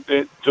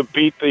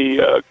beat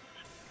the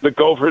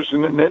Gophers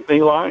and the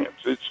Nittany Lions.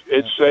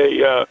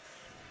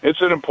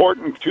 It's an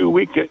important 2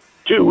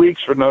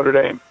 weeks for Notre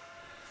Dame.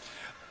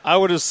 I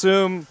would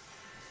assume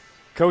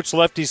Coach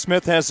Lefty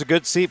Smith has a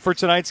good seat for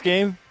tonight's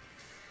game.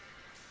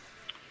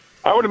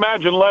 I would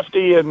imagine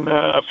Lefty and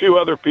a few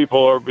other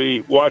people will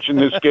be watching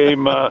this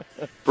game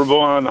from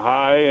on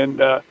high.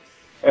 And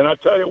I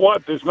tell you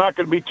what, there's not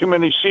going to be too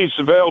many seats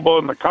available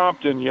in the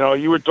Compton.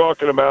 You were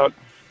talking about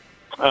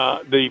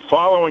the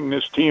following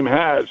this team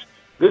has.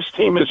 This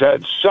team has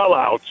had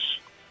sellouts,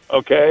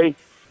 okay?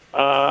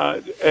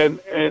 And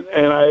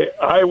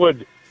I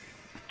would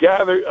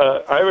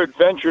I would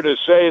venture to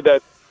say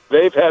that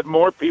they've had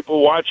more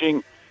people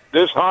watching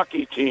this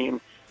hockey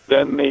team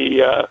than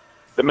the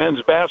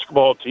men's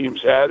basketball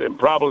team's had, and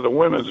probably the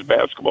women's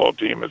basketball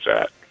team has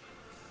had.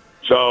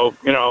 So,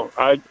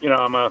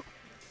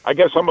 I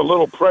guess I'm a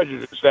little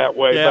prejudiced that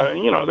way. Yeah.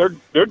 But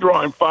they're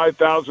drawing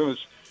 5,000,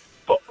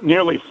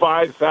 nearly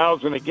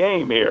 5,000 a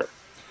game here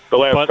the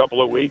last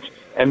couple of weeks,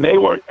 and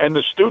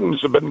the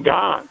students have been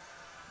gone.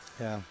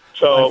 Yeah.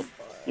 So,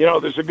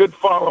 there's a good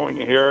following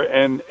here,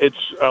 and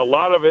it's a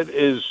lot of it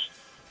is,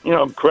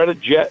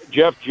 credit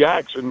Jeff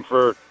Jackson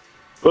for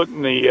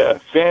putting the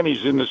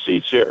fannies in the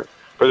seats here,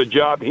 for the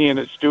job he and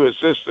his 2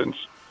 assistants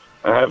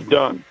have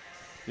done.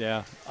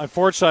 Yeah.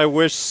 Unfortunately, I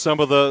wish some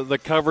of the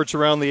coverage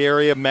around the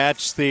area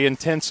matched the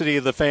intensity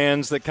of the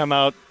fans that come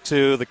out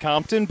to the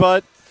Compton,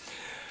 but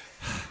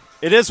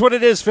it is what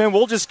it is, Finn.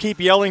 We'll just keep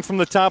yelling from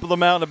the top of the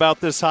mountain about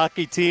this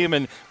hockey team,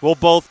 and we'll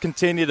both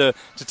continue to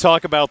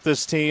talk about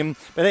this team.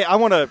 But, hey, I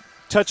want to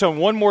touch on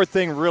one more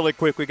thing really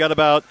quick. We got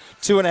about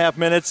 2.5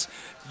 minutes.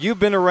 You've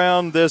been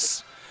around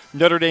this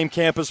Notre Dame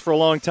campus for a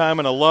long time,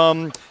 an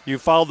alum. You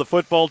followed the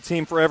football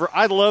team forever.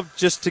 I'd love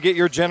just to get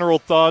your general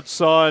thoughts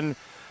on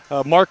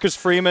Marcus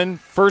Freeman,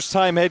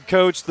 first-time head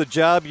coach, the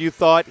job you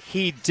thought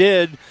he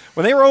did.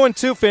 When they were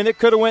 0-2, Finn, it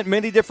could have went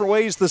many different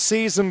ways this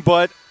season,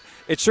 but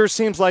it sure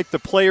seems like the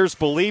players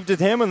believed in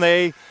him and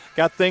they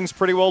got things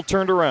pretty well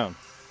turned around.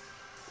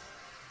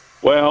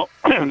 Well,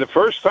 the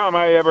first time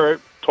I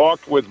ever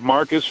talked with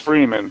Marcus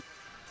Freeman,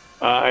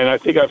 and I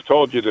think I've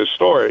told you this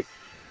story,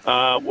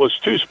 was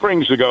 2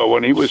 springs ago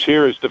when he was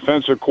here as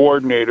defensive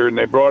coordinator, and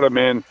they brought him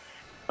in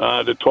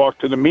to talk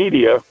to the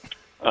media,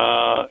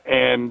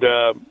 and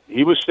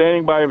he was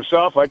standing by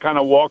himself. I kind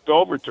of walked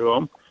over to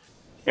him,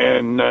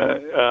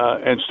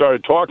 and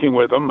started talking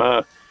with them,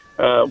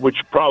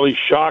 which probably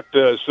shocked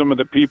some of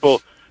the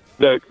people,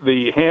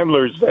 the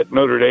handlers that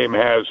Notre Dame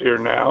has here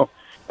now,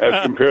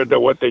 as compared to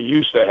what they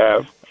used to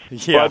have.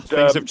 Yeah, but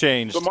things have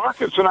changed. So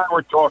Marcus and I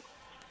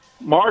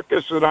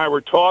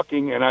were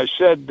talking, and I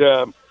said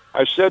to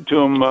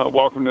him,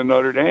 "Welcome to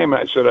Notre Dame."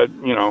 I said,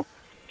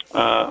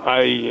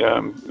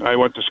 I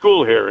went to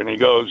school here, and he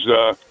goes,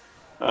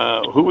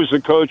 "Who was the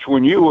coach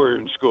when you were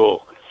in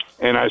school?"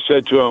 And I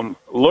said to him,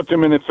 looked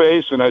him in the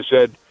face, and I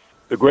said,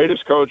 "The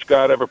greatest coach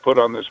God ever put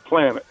on this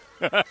planet."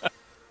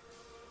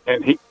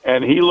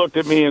 and he looked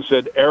at me and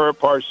said, "Ara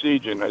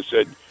Parseghian." I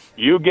said,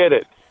 "You get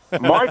it."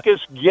 Marcus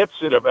gets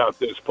it about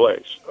this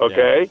place,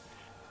 okay? Yeah.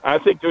 I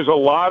think there's a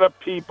lot of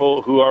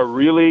people who are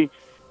really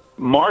 –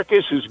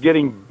 Marcus is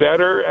getting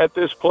better at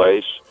this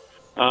place,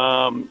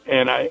 and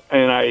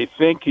I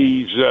think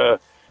he's going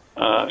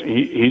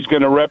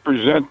to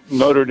represent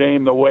Notre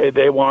Dame the way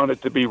they want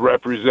it to be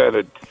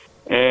represented.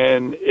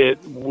 And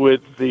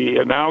with the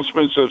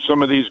announcements of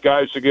some of these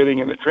guys who are getting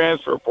in the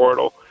transfer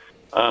portal,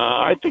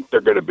 I think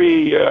they're going to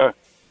be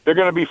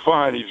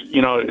fine.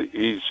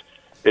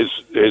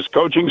 His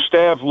coaching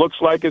staff looks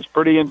like it's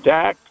pretty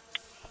intact.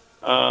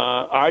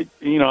 I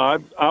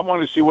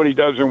want to see what he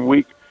does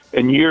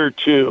in year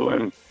two,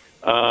 and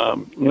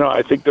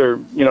I think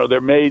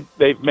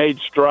they've made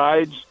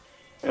strides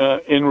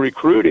in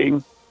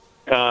recruiting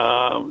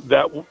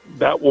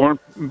that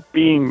weren't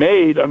being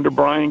made under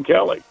Brian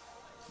Kelly,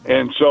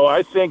 and so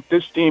I think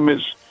this team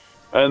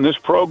and this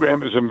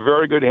program is in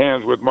very good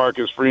hands with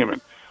Marcus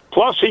Freeman.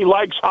 Plus, he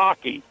likes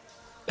hockey.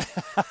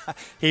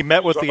 He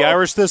met with the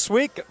Irish this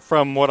week,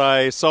 from what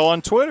I saw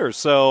on Twitter.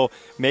 So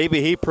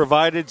maybe he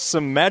provided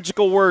some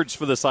magical words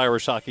for this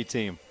Irish hockey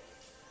team.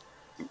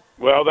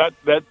 Well, that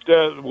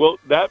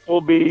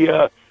will be.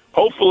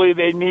 Hopefully,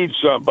 they need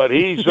some. But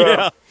he's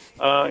a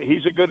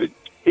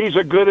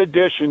good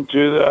addition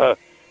to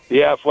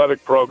the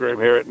athletic program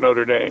here at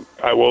Notre Dame.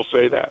 I will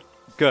say that.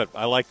 Good.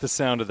 I like the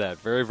sound of that.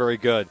 Very, very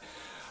good.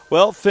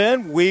 Well,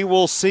 Finn, we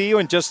will see you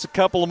in just a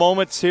couple of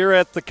moments here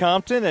at the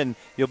Compton, and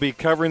you'll be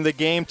covering the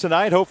game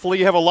tonight. Hopefully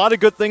you have a lot of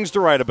good things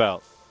to write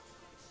about.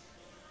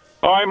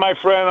 All right, my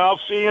friend. I'll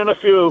see you in a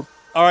few.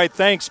 All right,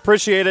 thanks.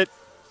 Appreciate it.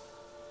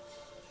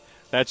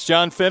 That's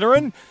John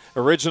Finneran,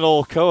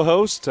 original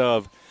co-host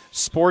of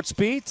Sports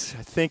Beat.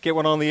 I think it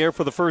went on the air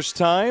for the first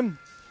time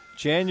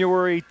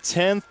January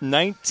 10th,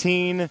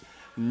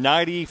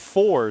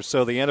 1994.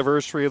 So the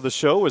anniversary of the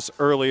show was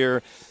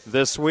earlier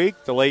this week.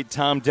 The late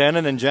Tom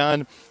Denon and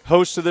John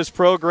hosted this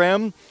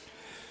program.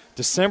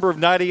 December of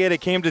 98, I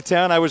came to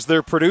town. I was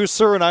their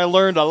producer, and I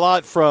learned a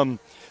lot from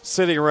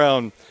sitting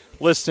around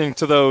listening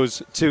to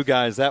those two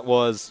guys. That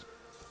was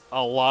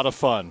a lot of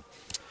fun.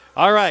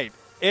 All right,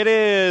 it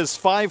is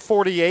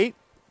 5:48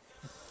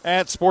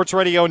 at Sports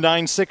Radio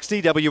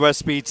 960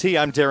 WSBT.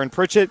 I'm Darren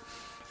Pritchett.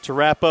 To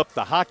wrap up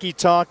the hockey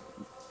talk,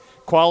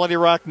 Quality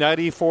Rock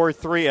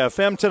 94.3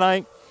 FM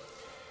tonight.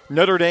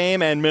 Notre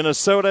Dame and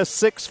Minnesota,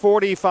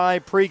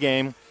 6:45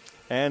 pregame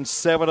and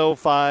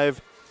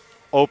 7:05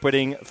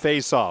 opening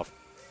faceoff.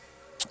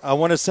 I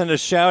want to send a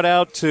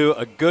shout-out to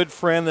a good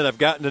friend that I've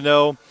gotten to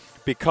know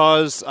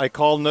because I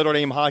call Notre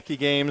Dame hockey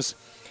games,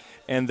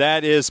 and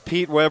that is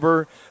Pete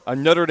Weber, a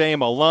Notre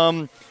Dame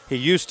alum. He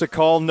used to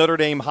call Notre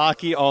Dame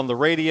hockey on the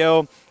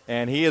radio,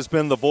 and he has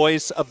been the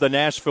voice of the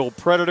Nashville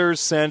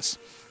Predators since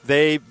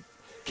they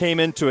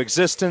came into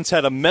existence.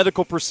 Had a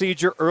medical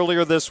procedure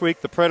earlier this week.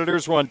 The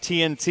Predators were on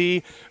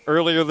TNT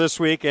earlier this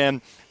week,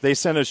 and they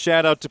sent a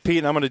shout-out to Pete,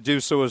 and I'm going to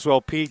do so as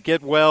well. Pete,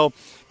 get well.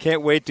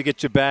 Can't wait to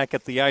get you back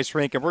at the ice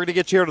rink, and we're going to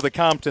get you here to the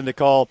Compton to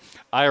call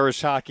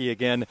Irish hockey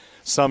again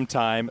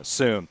sometime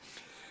soon.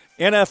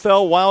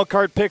 NFL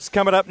wildcard picks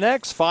coming up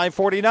next,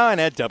 5:49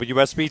 at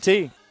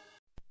WSBT.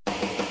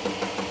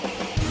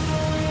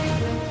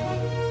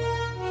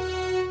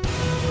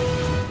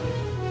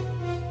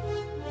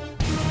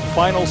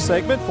 Final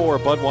segment for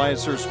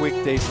Budweiser's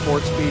weekday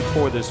sports beat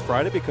for this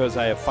Friday, because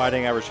I have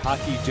Fighting Irish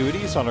hockey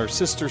duties on our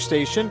sister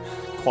station,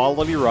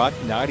 Quality Rock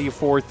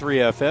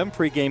 94.3 FM.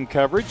 Pre-game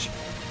coverage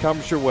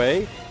comes your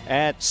way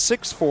at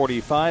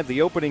 6:45.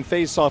 The opening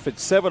face-off at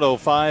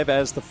 7:05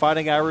 as the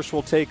Fighting Irish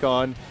will take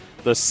on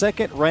the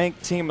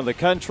second-ranked team in the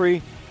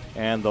country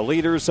and the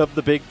leaders of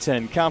the Big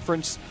Ten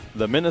Conference,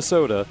 the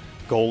Minnesota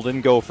Golden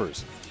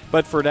Gophers.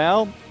 But for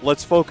now,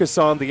 let's focus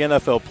on the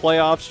NFL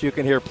playoffs. You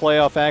can hear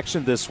playoff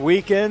action this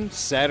weekend,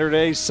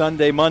 Saturday,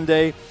 Sunday,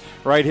 Monday,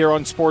 right here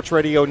on Sports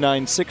Radio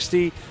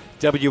 960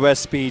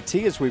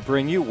 WSBT as we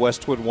bring you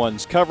Westwood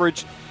One's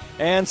coverage.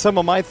 And some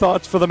of my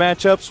thoughts for the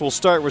matchups. We'll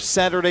start with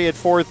Saturday at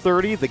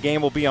 4:30. The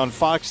game will be on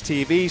Fox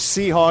TV.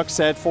 Seahawks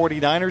at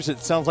 49ers. It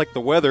sounds like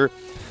the weather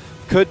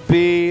could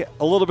be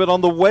a little bit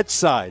on the wet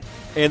side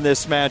in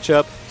this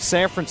matchup.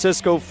 San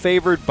Francisco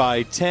favored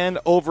by 10,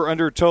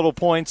 over/under total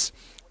points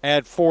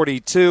at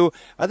 42.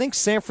 I think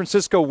San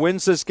Francisco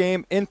wins this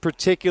game, in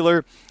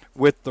particular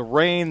with the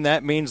rain.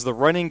 That means the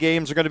running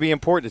games are going to be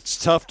important.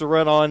 It's tough to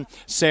run on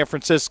San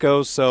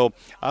Francisco, so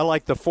I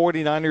like the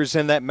 49ers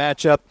in that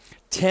matchup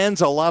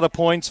 10's a lot of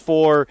points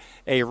for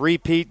a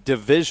repeat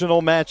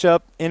divisional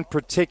matchup, in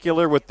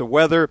particular with the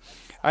weather.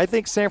 I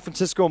think San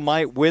Francisco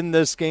might win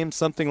this game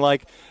something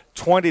like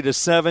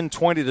 20-7,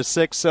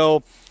 20-6.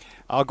 So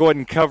I'll go ahead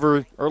and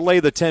cover or lay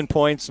the 10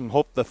 points and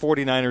hope the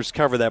 49ers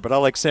cover that. But I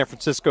like San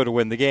Francisco to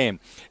win the game.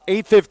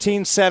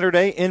 8:15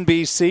 Saturday,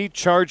 NBC,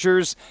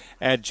 Chargers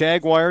at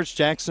Jaguars.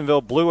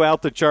 Jacksonville blew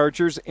out the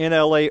Chargers in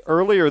L.A.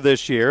 earlier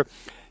this year.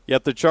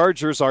 Yet the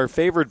Chargers are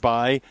favored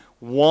by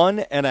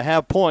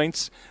 1.5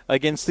 points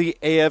against the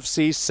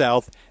AFC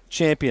South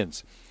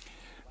champions.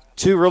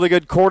 Two really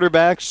good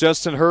quarterbacks,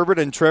 Justin Herbert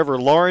and Trevor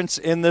Lawrence,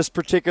 in this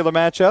particular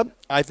matchup.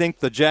 I think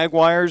the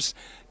Jaguars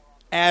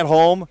at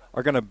home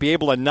are going to be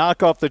able to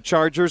knock off the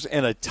Chargers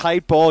in a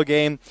tight ball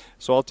game.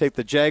 So I'll take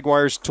the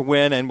Jaguars to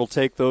win, and we'll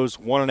take those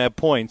 1.5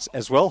 points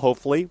as well.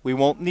 Hopefully we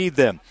won't need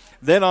them.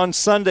 Then on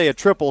Sunday, a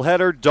triple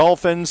header,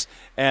 Dolphins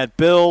at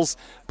Bills.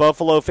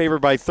 Buffalo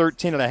favored by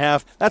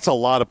 13.5. That's a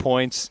lot of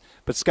points.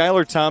 But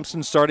Skylar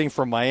Thompson starting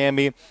from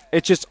Miami,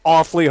 it's just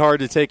awfully hard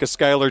to take a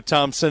Skylar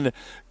Thompson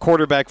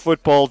quarterback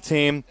football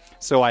team.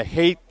 So I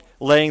hate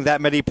laying that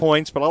many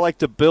points, but I like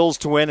the Bills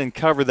to win and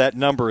cover that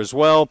number as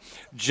well.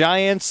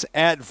 Giants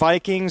at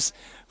Vikings.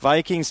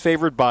 Vikings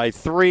favored by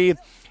 3.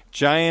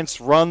 Giants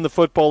run the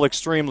football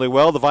extremely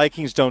well. The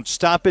Vikings don't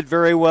stop it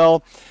very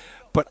well.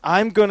 But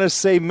I'm going to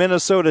say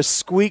Minnesota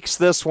squeaks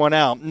this one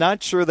out.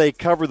 Not sure they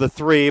cover the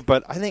 3,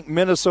 but I think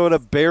Minnesota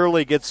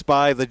barely gets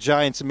by the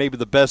Giants in maybe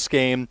the best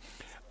game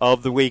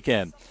of the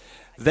weekend.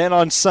 Then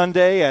on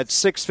Sunday at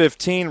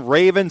 6:15,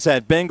 Ravens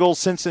at Bengals.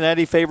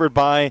 Cincinnati favored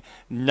by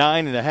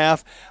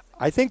 9.5.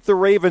 I think the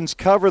Ravens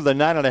cover the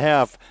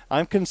 9.5.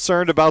 I'm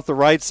concerned about the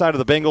right side of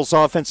the Bengals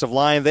offensive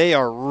line. They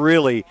are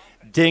really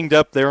dinged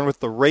up there, and with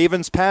the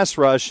Ravens pass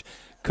rush,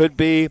 could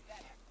be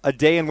a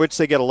day in which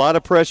they get a lot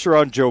of pressure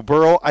on Joe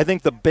Burrow. I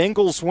think the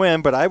Bengals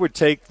win, but I would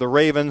take the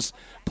Ravens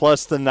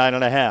plus the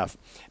 9.5.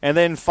 And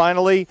then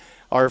finally,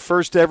 our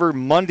first ever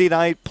Monday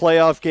night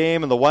playoff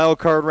game in the wild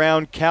card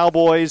round,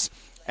 Cowboys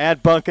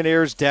at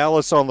Buccaneers.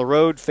 Dallas on the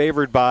road,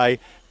 favored by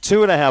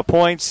 2.5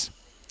 points.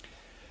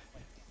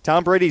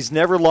 Tom Brady's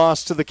never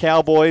lost to the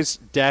Cowboys.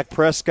 Dak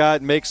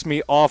Prescott makes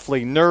me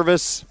awfully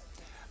nervous.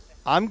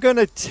 I'm going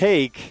to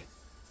take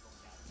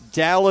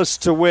Dallas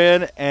to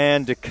win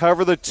and to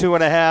cover the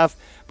 2.5,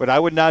 but I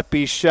would not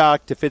be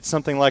shocked if it's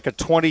something like a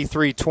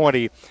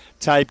 23-20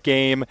 type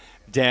game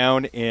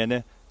down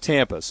in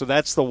Tampa. So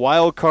that's the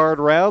wild card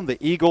round. The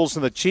Eagles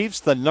and the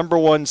Chiefs, the number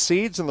 1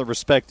 seeds in the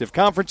respective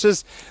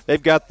conferences.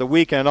 They've got the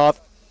weekend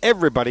off.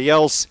 Everybody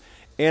else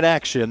in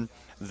action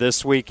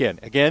this weekend.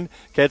 Again,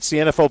 catch the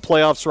NFL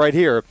playoffs right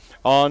here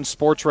on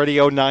Sports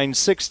Radio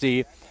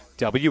 960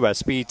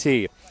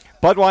 WSBT.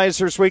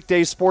 Budweiser's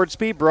Weekday Sports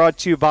Beat brought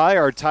to you by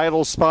our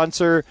title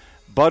sponsor,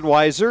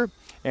 Budweiser,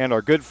 and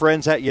our good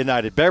friends at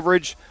United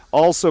Beverage.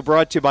 Also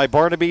brought to you by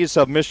Barnaby's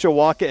of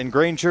Mishawaka and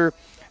Granger,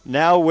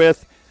 now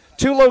with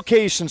 2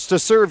 locations to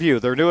serve you.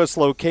 Their newest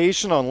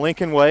location on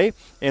Lincoln Way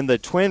in the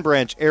Twin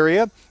Branch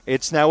area.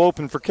 It's now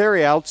open for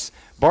carryouts.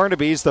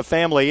 Barnaby's, the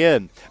Family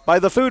Inn. By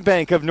the Food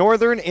Bank of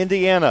Northern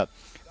Indiana.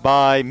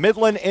 By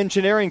Midland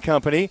Engineering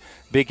Company,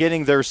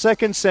 beginning their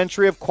 2nd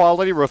century of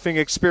quality roofing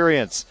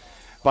experience.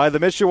 By the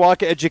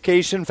Mishawaka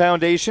Education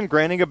Foundation,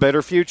 granting a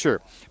better future.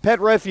 Pet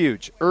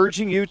Refuge,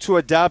 urging you to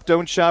adopt,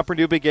 don't shop, or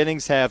new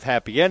beginnings have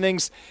happy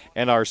endings.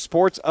 And our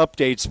sports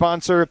update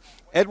sponsor,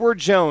 Edward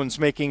Jones,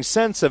 making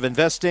sense of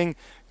investing.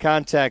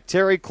 Contact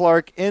Terry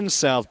Clark in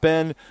South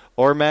Bend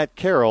or Matt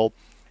Carroll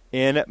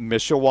in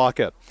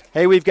Mishawaka.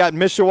 Hey, we've got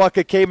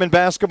Mishawaka Cayman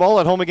basketball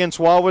at home against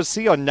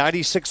Wawasee on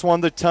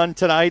 96.1 The Ton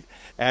tonight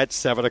at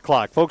 7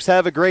 o'clock. Folks,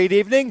 have a great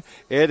evening.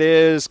 It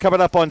is coming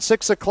up on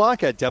 6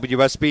 o'clock at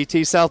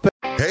WSBT South Bend.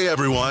 Hey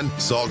everyone,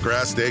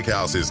 Saltgrass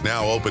Steakhouse is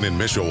now open in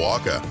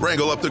Mishawaka.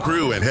 Wrangle up the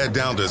crew and head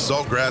down to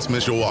Saltgrass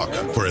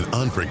Mishawaka for an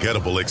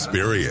unforgettable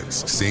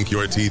experience. Sink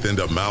your teeth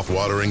into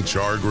mouth-watering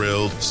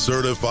char-grilled,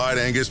 certified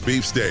Angus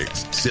beef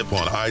steaks. Sip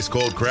on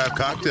ice-cold craft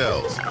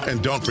cocktails.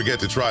 And don't forget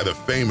to try the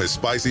famous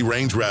spicy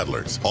range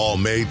rattlers, all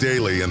made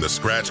daily in the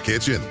Scratch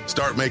Kitchen.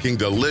 Start making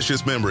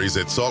delicious memories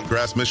at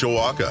Saltgrass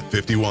Mishawaka,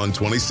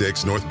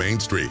 5126 North Main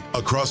Street,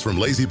 across from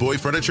Lazy Boy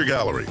Furniture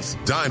Galleries.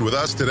 Dine with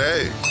us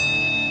today.